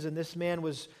Corinthians, and this man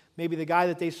was maybe the guy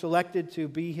that they selected to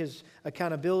be his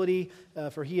accountability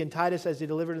for he and Titus as they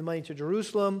delivered the money to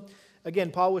Jerusalem.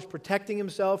 Again, Paul was protecting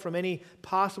himself from any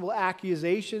possible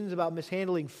accusations about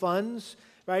mishandling funds.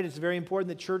 Right? It's very important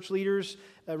that church leaders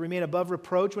remain above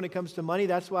reproach when it comes to money.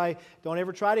 That's why don't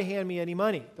ever try to hand me any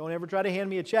money. Don't ever try to hand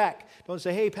me a check. Don't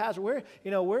say, "Hey, Pastor,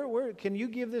 where can you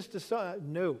give this to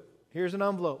son?" No, here's an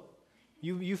envelope.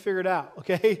 You figure it out,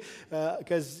 okay?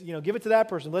 Because give it to that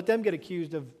person. Let them get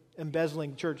accused of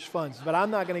embezzling church funds. But I'm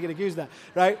not going to get accused of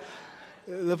that, right?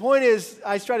 The point is,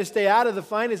 I try to stay out of the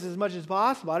finances as much as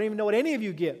possible. I don't even know what any of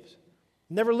you gives.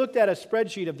 Never looked at a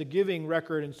spreadsheet of the giving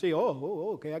record and say,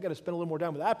 okay, I got to spend a little more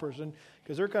time with that person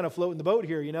because they're kind of floating the boat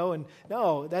here, And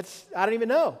no, I don't even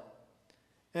know.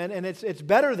 And it's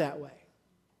better that way.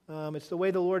 It's the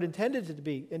way the Lord intended it to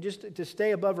be, and just to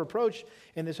stay above reproach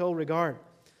in this whole regard.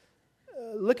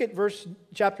 Look at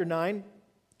chapter 9,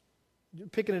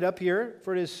 picking it up here.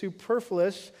 For it is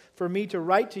superfluous for me to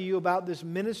write to you about this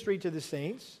ministry to the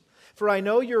saints. For I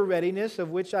know your readiness,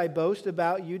 of which I boast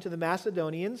about you to the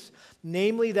Macedonians,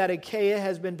 namely that Achaia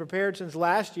has been prepared since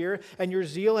last year, and your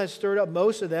zeal has stirred up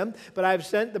most of them. But I have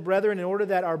sent the brethren in order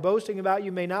that our boasting about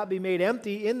you may not be made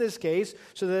empty in this case,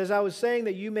 so that as I was saying,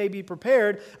 that you may be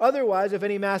prepared. Otherwise, if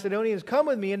any Macedonians come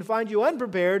with me and find you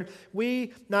unprepared,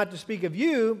 we, not to speak of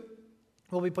you,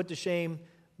 will be put to shame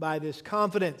by this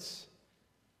confidence.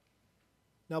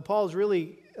 Now, Paul's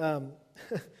really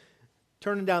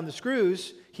turning down the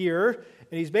screws here,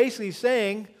 and he's basically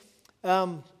saying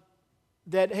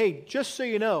that, hey, just so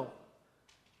you know,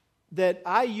 that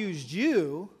I used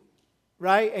you,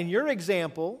 right, and your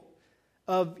example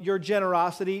of your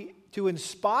generosity to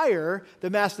inspire the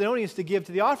Macedonians to give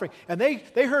to the offering. And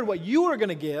they heard what you were going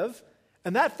to give,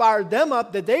 and that fired them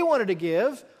up that they wanted to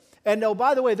give. And oh,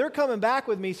 by the way, they're coming back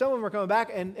with me. Some of them are coming back,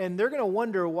 and they're going to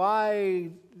wonder why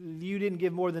you didn't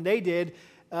give more than they did.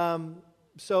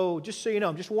 So just so you know,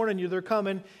 I'm just warning you, they're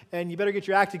coming, and you better get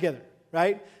your act together,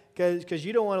 right? Because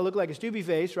you don't want to look like a stoopy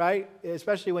face, right?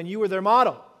 Especially when you were their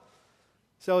model.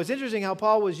 So it's interesting how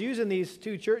Paul was using these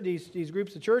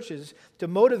groups of churches to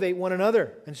motivate one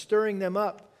another and stirring them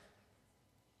up.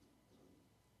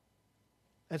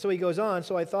 And so he goes on,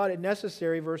 so I thought it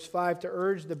necessary, verse 5, to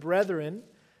urge the brethren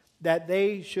that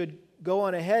they should go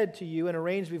on ahead to you and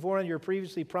arrange beforehand your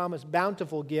previously promised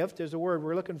bountiful gift. There's a word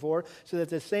we're looking for, so that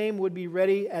the same would be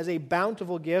ready as a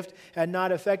bountiful gift and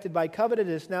not affected by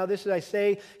covetousness. Now this is, I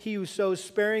say, he who sows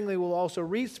sparingly will also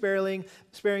reap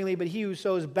sparingly, but he who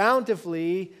sows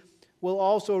bountifully will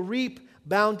also reap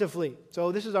bountifully.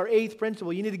 So this is our 8th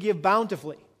principle. You need to give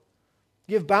bountifully.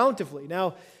 Give bountifully.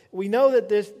 Now, we know that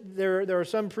there are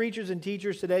some preachers and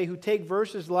teachers today who take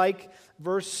verses like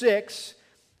verse 6,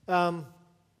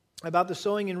 about the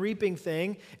sowing and reaping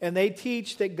thing, and they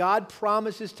teach that God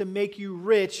promises to make you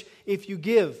rich if you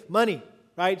give money,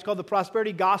 right? It's called the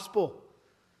prosperity gospel.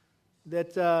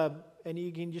 And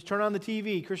you can just turn on the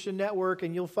TV, Christian Network,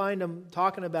 and you'll find them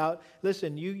talking about,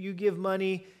 listen, you give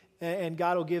money and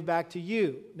God will give back to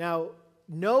you. Now,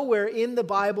 nowhere in the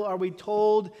Bible are we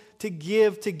told to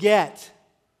give to get.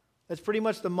 That's pretty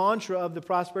much the mantra of the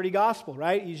prosperity gospel,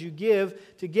 right? Is you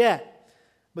give to get.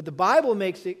 But the Bible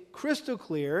makes it crystal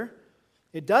clear,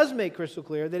 it does make crystal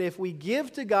clear, that if we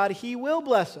give to God, He will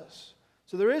bless us.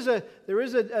 So there is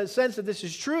a sense that this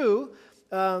is true.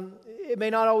 It may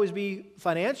not always be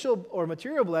financial or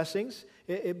material blessings,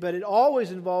 but it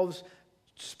always involves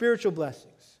spiritual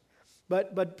blessings.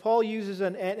 But Paul uses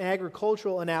an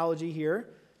agricultural analogy here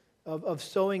of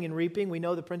sowing and reaping. We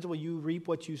know the principle, you reap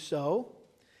what you sow.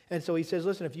 And so he says,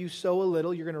 listen, if you sow a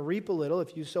little, you're going to reap a little.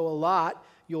 If you sow a lot,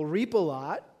 you'll reap a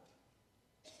lot.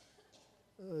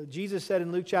 Jesus said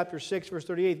in Luke chapter 6, verse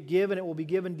 38, give and it will be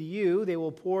given to you. They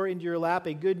will pour into your lap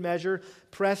a good measure,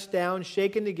 pressed down,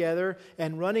 shaken together,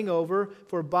 and running over.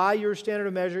 For by your standard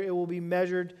of measure, it will be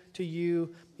measured to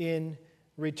you in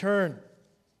return.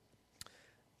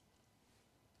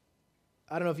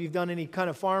 I don't know if you've done any kind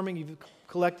of farming, you've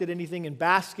collected anything in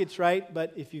baskets, right?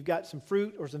 But if you've got some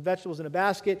fruit or some vegetables in a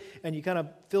basket and you kind of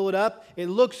fill it up, it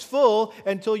looks full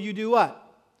until you do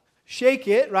what? Shake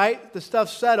it, right? The stuff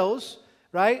settles,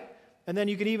 right? And then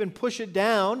you can even push it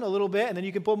down a little bit, and then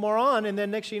you can put more on, and then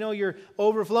next thing you know, you're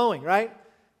overflowing, right?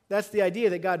 That's the idea,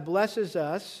 that God blesses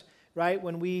us, right,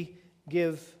 when we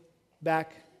give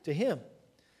back to Him.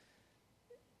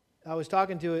 I was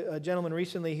talking to a gentleman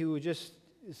recently who was just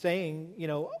saying,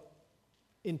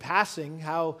 in passing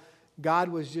how God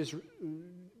was just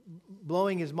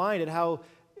blowing his mind at how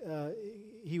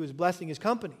he was blessing his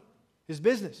company, his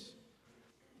business.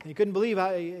 And he couldn't believe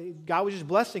how God was just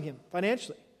blessing him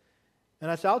financially. And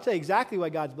I said, I'll tell you exactly why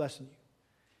God's blessing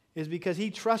you. Is because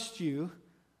he trusts you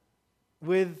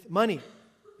with money.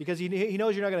 Because he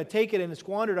knows you're not going to take it and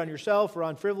squander it on yourself or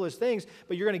on frivolous things,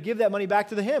 but you're going to give that money back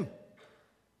to him.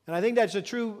 And I think that's a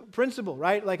true principle,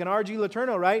 right? Like an R.G.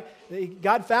 Letourneau, right?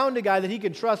 God found a guy that he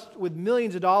could trust with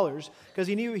millions of dollars because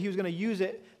he knew he was going to use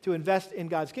it to invest in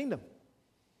God's kingdom.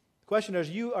 The question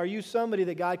is, are you somebody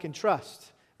that God can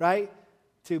trust, right?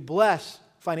 To bless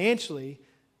financially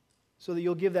so that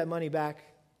you'll give that money back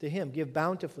to him. Give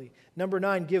bountifully. Number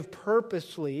 9, give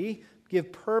purposely.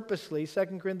 Give purposely. 2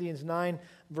 Corinthians 9,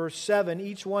 verse 7.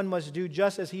 Each one must do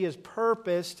just as he has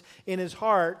purposed in his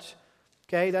heart.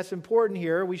 Okay, that's important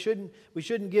here. We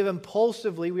shouldn't give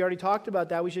impulsively. We already talked about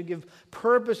that. We should give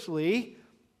purposely.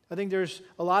 I think there's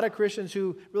a lot of Christians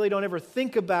who really don't ever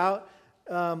think about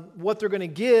what they're going to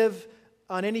give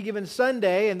on any given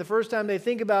Sunday, and the first time they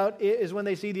think about it is when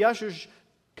they see the ushers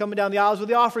coming down the aisles with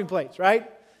the offering plates,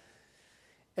 right?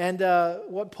 And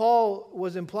what Paul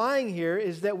was implying here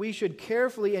is that we should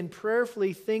carefully and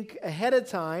prayerfully think ahead of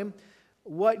time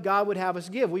what God would have us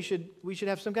give. We should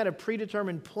have some kind of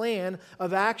predetermined plan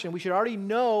of action. We should already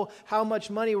know how much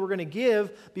money we're going to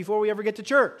give before we ever get to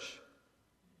church.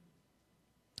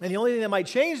 And the only thing that might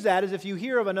change that is if you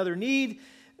hear of another need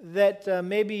that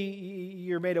maybe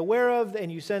you're made aware of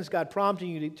and you sense God prompting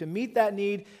you to meet that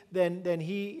need, then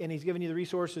He's given you the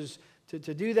resources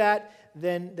to do that,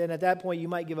 then at that point you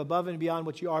might give above and beyond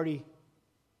what you already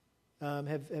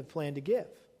have planned to give.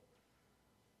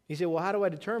 You say, well, how do I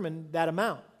determine that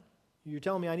amount? You're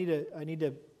telling me I need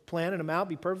to plan an amount,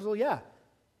 be purposeful? Yeah.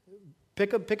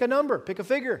 Pick a number, pick a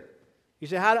figure. You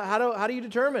say, how do you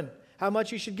determine how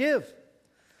much you should give?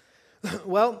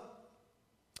 Well,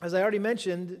 as I already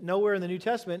mentioned, nowhere in the New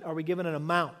Testament are we given an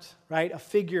amount, right? A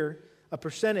figure, a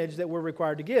percentage that we're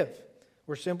required to give.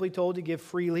 We're simply told to give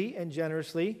freely and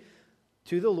generously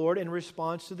to the Lord in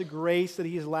response to the grace that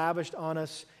He has lavished on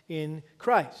us in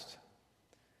Christ.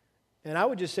 And I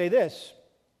would just say this,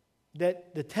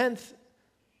 that the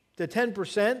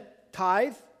 10%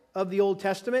 tithe of the Old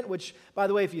Testament, which, by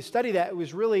the way, if you study that, it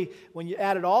was really, when you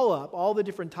add it all up, all the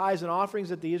different tithes and offerings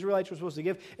that the Israelites were supposed to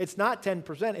give, it's not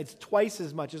 10%, it's twice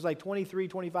as much. It's like 23,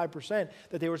 25%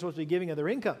 that they were supposed to be giving of their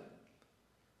income.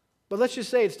 But let's just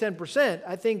say it's 10%.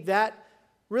 I think that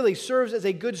really serves as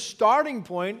a good starting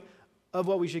point of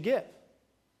what we should give.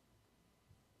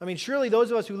 I mean, surely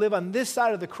those of us who live on this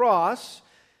side of the cross,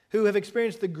 who have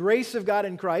experienced the grace of God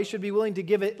in Christ, should be willing to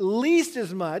give at least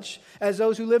as much as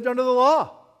those who lived under the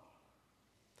law.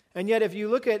 And yet, if you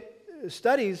look at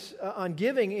studies on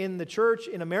giving in the church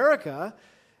in America,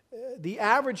 the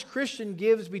average Christian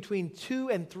gives between 2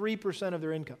 and 3% of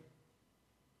their income.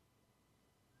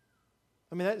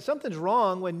 I mean, something's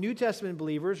wrong when New Testament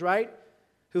believers, right,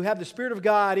 who have the Spirit of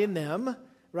God in them,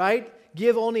 right,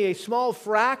 give only a small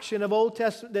fraction of Old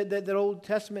Testament that Old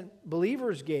Testament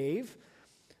believers gave,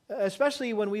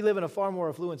 especially when we live in a far more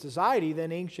affluent society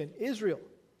than ancient Israel.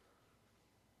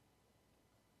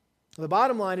 The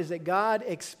bottom line is that God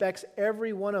expects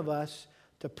every one of us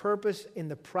to purpose in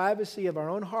the privacy of our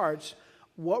own hearts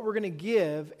what we're going to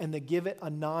give and to give it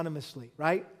anonymously,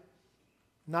 right?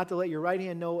 Not to let your right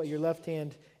hand know what your left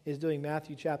hand is doing,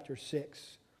 Matthew chapter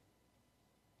 6.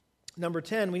 Number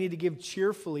 10, we need to give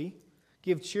cheerfully.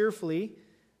 Give cheerfully.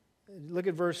 Look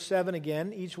at verse 7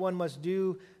 again. Each one must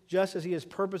do just as he has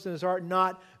purposed in his heart,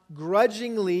 not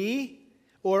grudgingly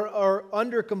or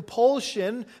under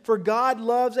compulsion, for God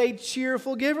loves a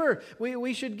cheerful giver.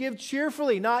 We should give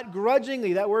cheerfully, not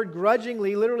grudgingly. That word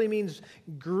grudgingly literally means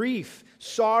grief,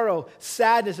 sorrow,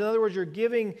 sadness. In other words, you're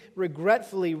giving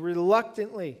regretfully,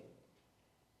 reluctantly.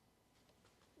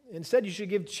 Instead, you should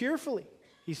give cheerfully,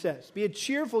 he says. Be a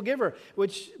cheerful giver,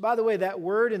 which, by the way, that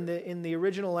word in the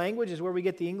original language is where we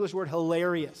get the English word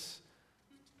hilarious.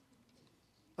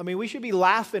 I mean, we should be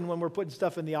laughing when we're putting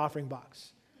stuff in the offering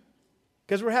box,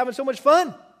 because we're having so much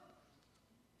fun.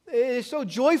 It's so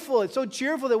joyful. It's so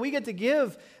cheerful that we get to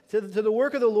give to the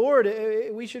work of the Lord.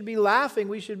 We should be laughing.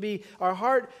 Our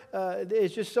heart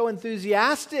is just so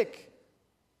enthusiastic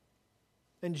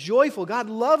and joyful. God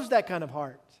loves that kind of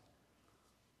heart.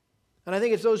 And I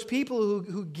think it's those people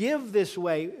who give this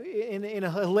way, in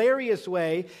a hilarious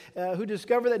way, who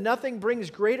discover that nothing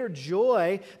brings greater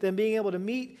joy than being able to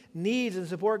meet needs and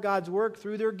support God's work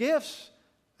through their gifts.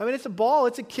 I mean, it's a ball.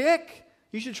 It's a kick.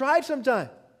 You should try it sometime.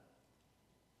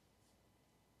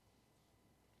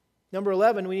 Number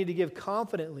 11, we need to give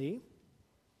confidently.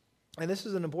 And this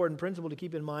is an important principle to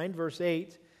keep in mind. Verse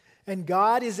 8, and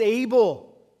God is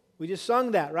able. We just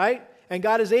sung that, right? And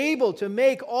God is able to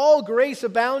make all grace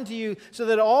abound to you, so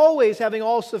that always having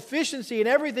all sufficiency in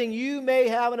everything, you may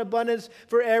have an abundance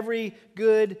for every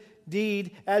good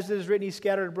deed. As it is written, He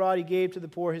scattered abroad, He gave to the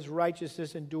poor, His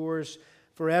righteousness endures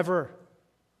forever.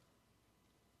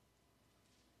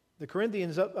 The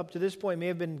Corinthians up to this point may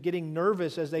have been getting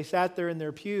nervous as they sat there in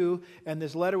their pew and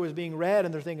this letter was being read,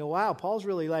 and they're thinking, wow, Paul's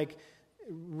really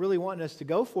wanting us to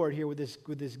go for it here with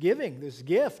this giving, this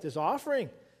gift, this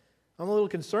offering. I'm a little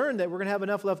concerned that we're going to have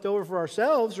enough left over for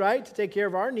ourselves, right, to take care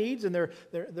of our needs, and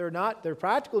they're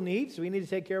practical needs. So we need to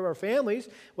take care of our families,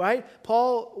 right?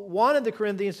 Paul wanted the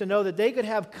Corinthians to know that they could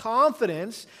have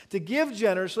confidence to give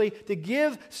generously, to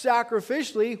give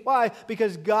sacrificially. Why?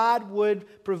 Because God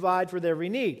would provide for their every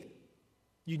need.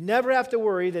 You never have to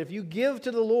worry that if you give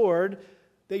to the Lord,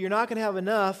 that you're not going to have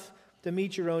enough to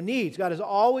meet your own needs. God is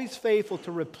always faithful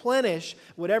to replenish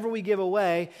whatever we give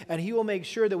away, and He will make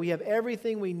sure that we have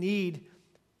everything we need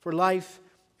for life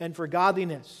and for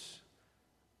godliness.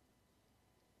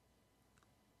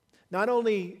 Not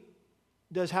only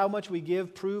does how much we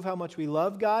give prove how much we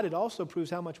love God, it also proves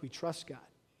how much we trust God.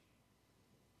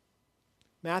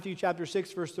 Matthew chapter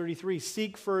 6, verse 33,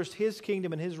 seek first His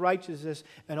kingdom and His righteousness,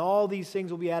 and all these things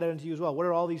will be added unto you as well. What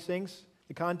are all these things?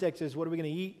 The context is, what are we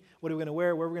going to eat? What are we going to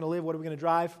wear? Where are we going to live? What are we going to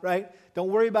drive? Right? Don't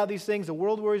worry about these things. The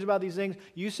world worries about these things.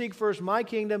 You seek first my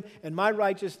kingdom and my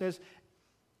righteousness,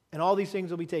 and all these things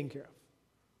will be taken care of.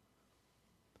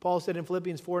 Paul said in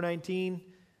Philippians 4:19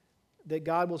 that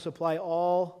God will supply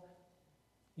all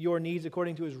your needs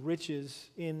according to His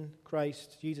riches in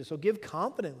Christ Jesus. So give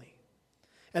confidently.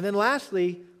 And then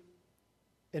lastly,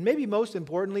 and maybe most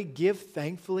importantly, give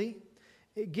thankfully.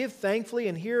 Give thankfully,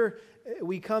 and here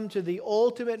we come to the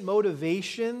ultimate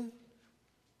motivation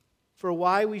for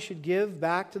why we should give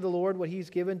back to the Lord what He's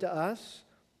given to us.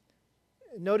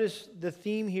 Notice the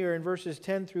theme here in verses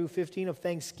 10 through 15 of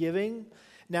thanksgiving.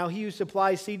 Now He who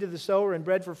supplies seed to the sower and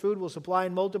bread for food will supply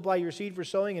and multiply your seed for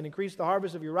sowing and increase the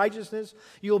harvest of your righteousness.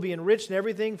 You will be enriched in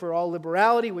everything for all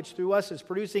liberality, which through us is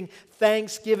producing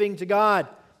thanksgiving to God.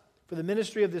 For the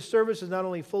ministry of this service is not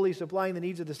only fully supplying the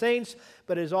needs of the saints,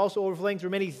 but it is also overflowing through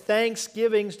many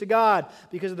thanksgivings to God.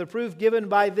 Because of the proof given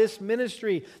by this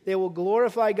ministry, they will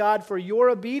glorify God for your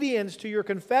obedience to your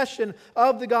confession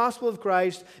of the gospel of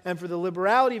Christ, and for the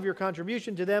liberality of your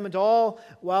contribution to them and to all,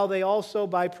 while they also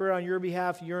by prayer on your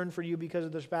behalf yearn for you because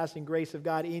of the surpassing grace of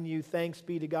God in you. Thanks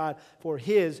be to God for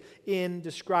His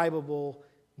indescribable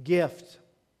gift.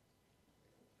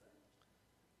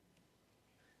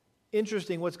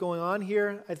 Interesting what's going on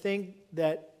here. I think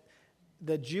that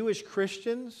the Jewish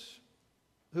Christians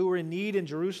who were in need in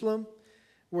Jerusalem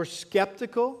were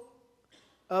skeptical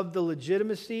of the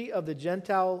legitimacy of the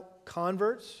Gentile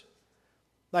converts.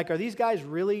 Like, are these guys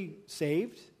really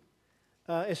saved?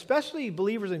 Especially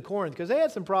believers in Corinth, because they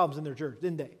had some problems in their church,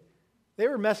 didn't they? They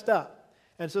were messed up.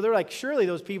 And so they're like, surely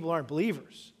those people aren't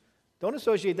believers. Don't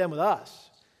associate them with us.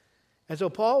 And so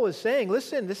Paul was saying,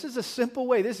 listen, this is a simple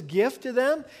way. This gift to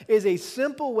them is a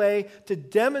simple way to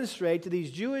demonstrate to these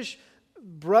Jewish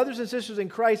brothers and sisters in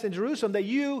Christ in Jerusalem that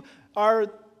you are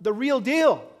the real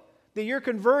deal, that your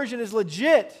conversion is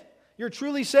legit, you're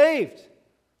truly saved.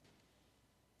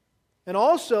 And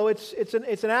also, it's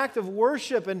an act of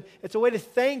worship, and it's a way to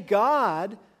thank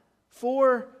God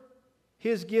for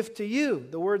His gift to you.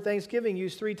 The word thanksgiving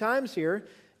used 3 times here.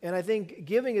 And I think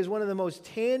giving is one of the most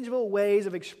tangible ways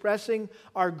of expressing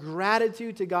our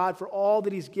gratitude to God for all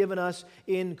that He's given us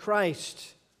in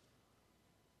Christ.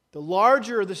 The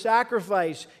larger the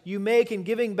sacrifice you make in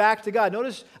giving back to God.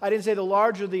 Notice I didn't say the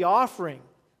larger the offering,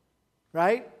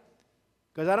 right?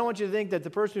 Because I don't want you to think that the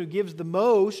person who gives the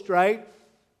most, right,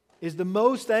 is the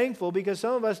most thankful, because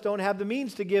some of us don't have the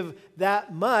means to give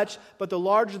that much. But the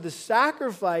larger the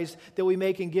sacrifice that we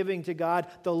make in giving to God,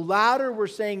 the louder we're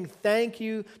saying thank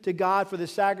you to God for the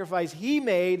sacrifice He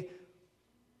made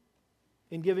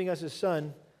in giving us His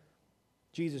Son,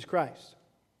 Jesus Christ.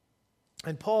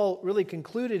 And Paul really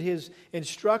concluded his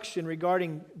instruction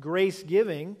regarding grace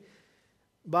giving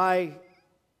by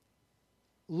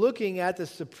looking at the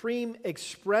supreme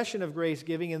expression of grace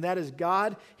giving, and that is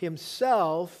God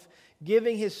Himself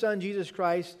giving His Son, Jesus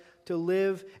Christ, to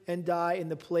live and die in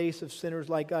the place of sinners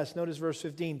like us. Notice verse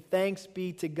 15. Thanks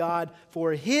be to God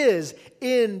for His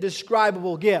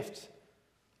indescribable gift.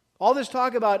 All this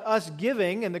talk about us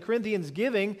giving and the Corinthians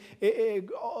giving, it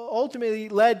ultimately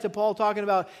led to Paul talking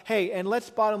about, hey, and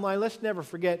bottom line, let's never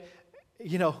forget,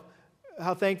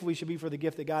 how thankful we should be for the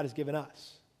gift that God has given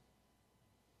us.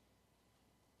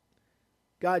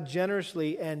 God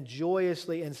generously and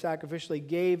joyously and sacrificially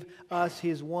gave us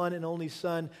His one and only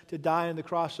Son to die on the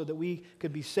cross so that we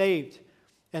could be saved.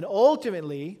 And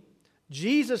ultimately,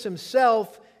 Jesus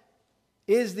Himself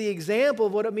is the example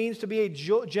of what it means to be a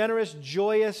generous,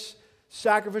 joyous,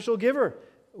 sacrificial giver.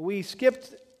 We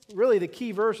skipped really the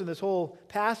key verse in this whole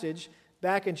passage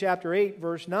back in chapter 8,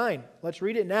 verse 9. Let's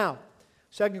read it now.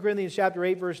 2 Corinthians chapter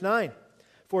 8, verse 9.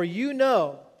 For you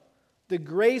know the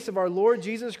grace of our Lord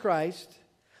Jesus Christ,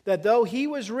 that though He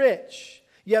was rich,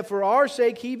 yet for our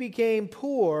sake He became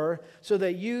poor, so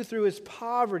that you through His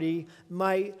poverty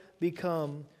might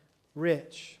become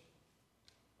rich.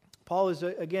 Paul is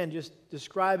again just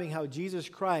describing how Jesus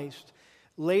Christ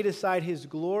laid aside His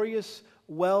glorious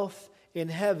wealth in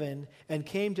heaven and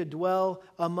came to dwell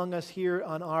among us here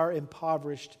on our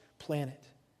impoverished planet.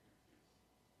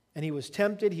 And He was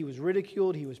tempted, He was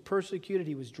ridiculed, He was persecuted,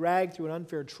 He was dragged through an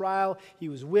unfair trial, He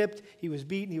was whipped, He was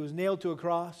beaten, He was nailed to a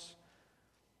cross.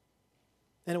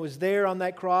 And it was there on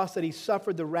that cross that He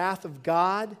suffered the wrath of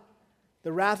God,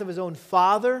 the wrath of His own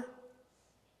Father,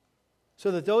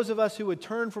 so that those of us who would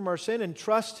turn from our sin and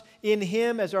trust in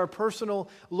Him as our personal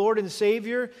Lord and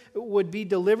Savior would be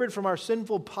delivered from our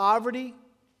sinful poverty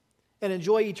and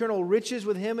enjoy eternal riches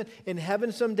with Him in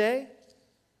heaven someday.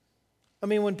 I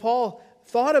mean, when Paul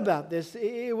thought about this,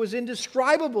 it was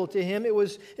indescribable to him. It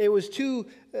was too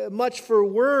much for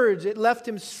words. It left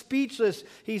him speechless.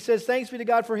 He says, thanks be to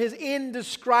God for His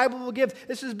indescribable gift.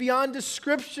 This is beyond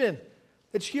description.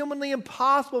 It's humanly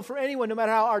impossible for anyone, no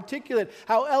matter how articulate,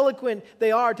 how eloquent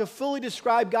they are, to fully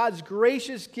describe God's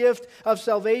gracious gift of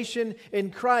salvation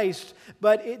in Christ.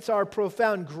 But it's our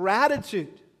profound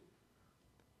gratitude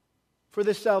for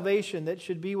this salvation that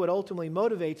should be what ultimately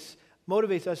motivates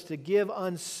us to give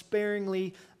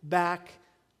unsparingly back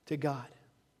to God.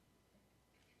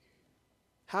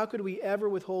 How could we ever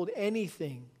withhold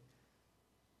anything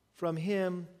from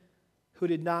Him who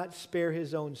did not spare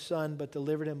His own Son but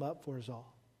delivered Him up for us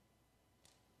all?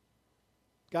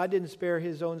 God didn't spare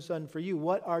His own Son for you.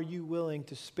 What are you willing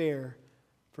to spare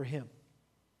for Him?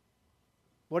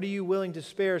 What are you willing to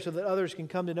spare so that others can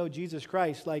come to know Jesus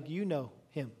Christ like you know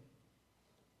Him?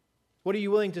 What are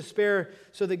you willing to spare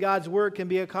so that God's work can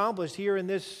be accomplished here in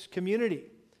this community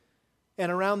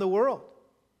and around the world?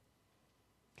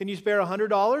 Can you spare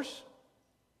 $100?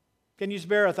 Can you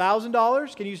spare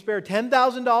 $1,000? Can you spare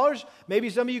 $10,000? Maybe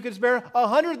some of you could spare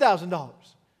 $100,000.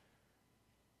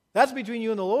 That's between you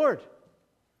and the Lord.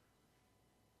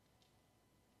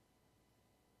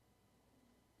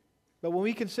 But when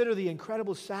we consider the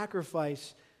incredible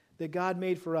sacrifice that God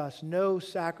made for us, no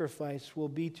sacrifice will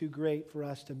be too great for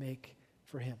us to make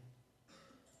for Him.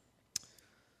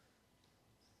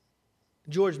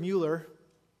 George Mueller,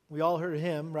 we all heard of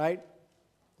him, right?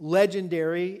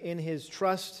 Legendary in his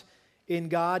trust in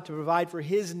God to provide for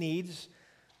his needs.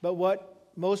 But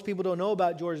what most people don't know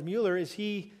about George Mueller is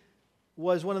he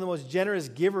was one of the most generous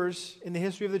givers in the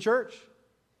history of the church.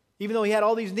 Even though he had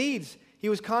all these needs, he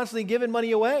was constantly giving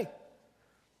money away.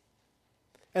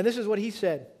 And this is what he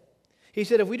said. He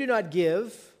said, if we do not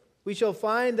give, we shall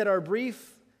find that our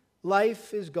brief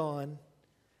life is gone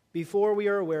before we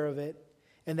are aware of it,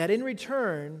 and that in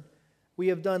return we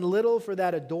have done little for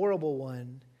that adorable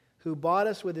one who bought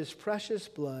us with His precious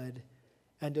blood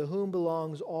and to whom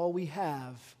belongs all we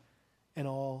have and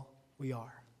all we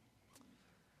are.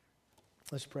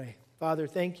 Let's pray. Father,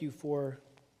 thank You for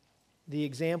the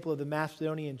example of the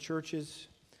Macedonian churches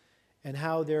and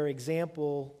how their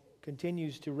example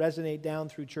continues to resonate down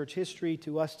through church history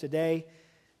to us today.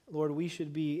 Lord, we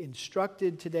should be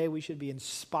instructed today. We should be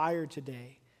inspired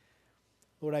today.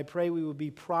 Lord, I pray we would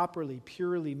be properly,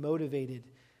 purely motivated,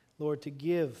 Lord, to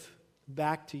give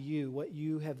back to You what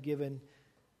You have given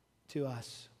to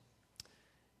us.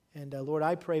 And Lord,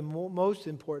 I pray most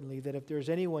importantly that if there's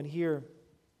anyone here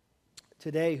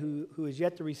today who is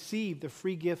yet to receive the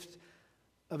free gift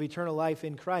of eternal life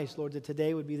in Christ, Lord, that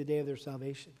today would be the day of their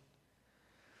salvation.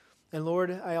 And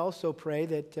Lord, I also pray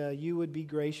that You would be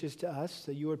gracious to us,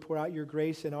 that You would pour out Your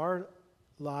grace in our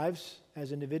lives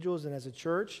as individuals and as a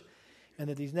church, and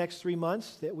that these next 3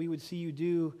 months that we would see You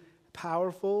do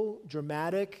powerful,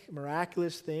 dramatic,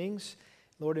 miraculous things,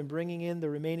 Lord, in bringing in the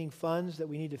remaining funds that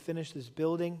we need to finish this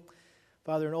building,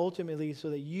 Father, and ultimately so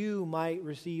that You might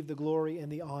receive the glory and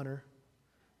the honor.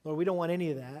 Lord, we don't want any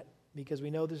of that because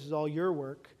we know this is all Your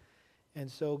work,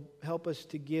 and so help us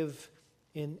to give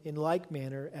in like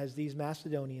manner as these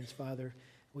Macedonians, Father.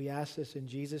 We ask this in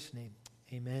Jesus' name.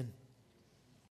 Amen.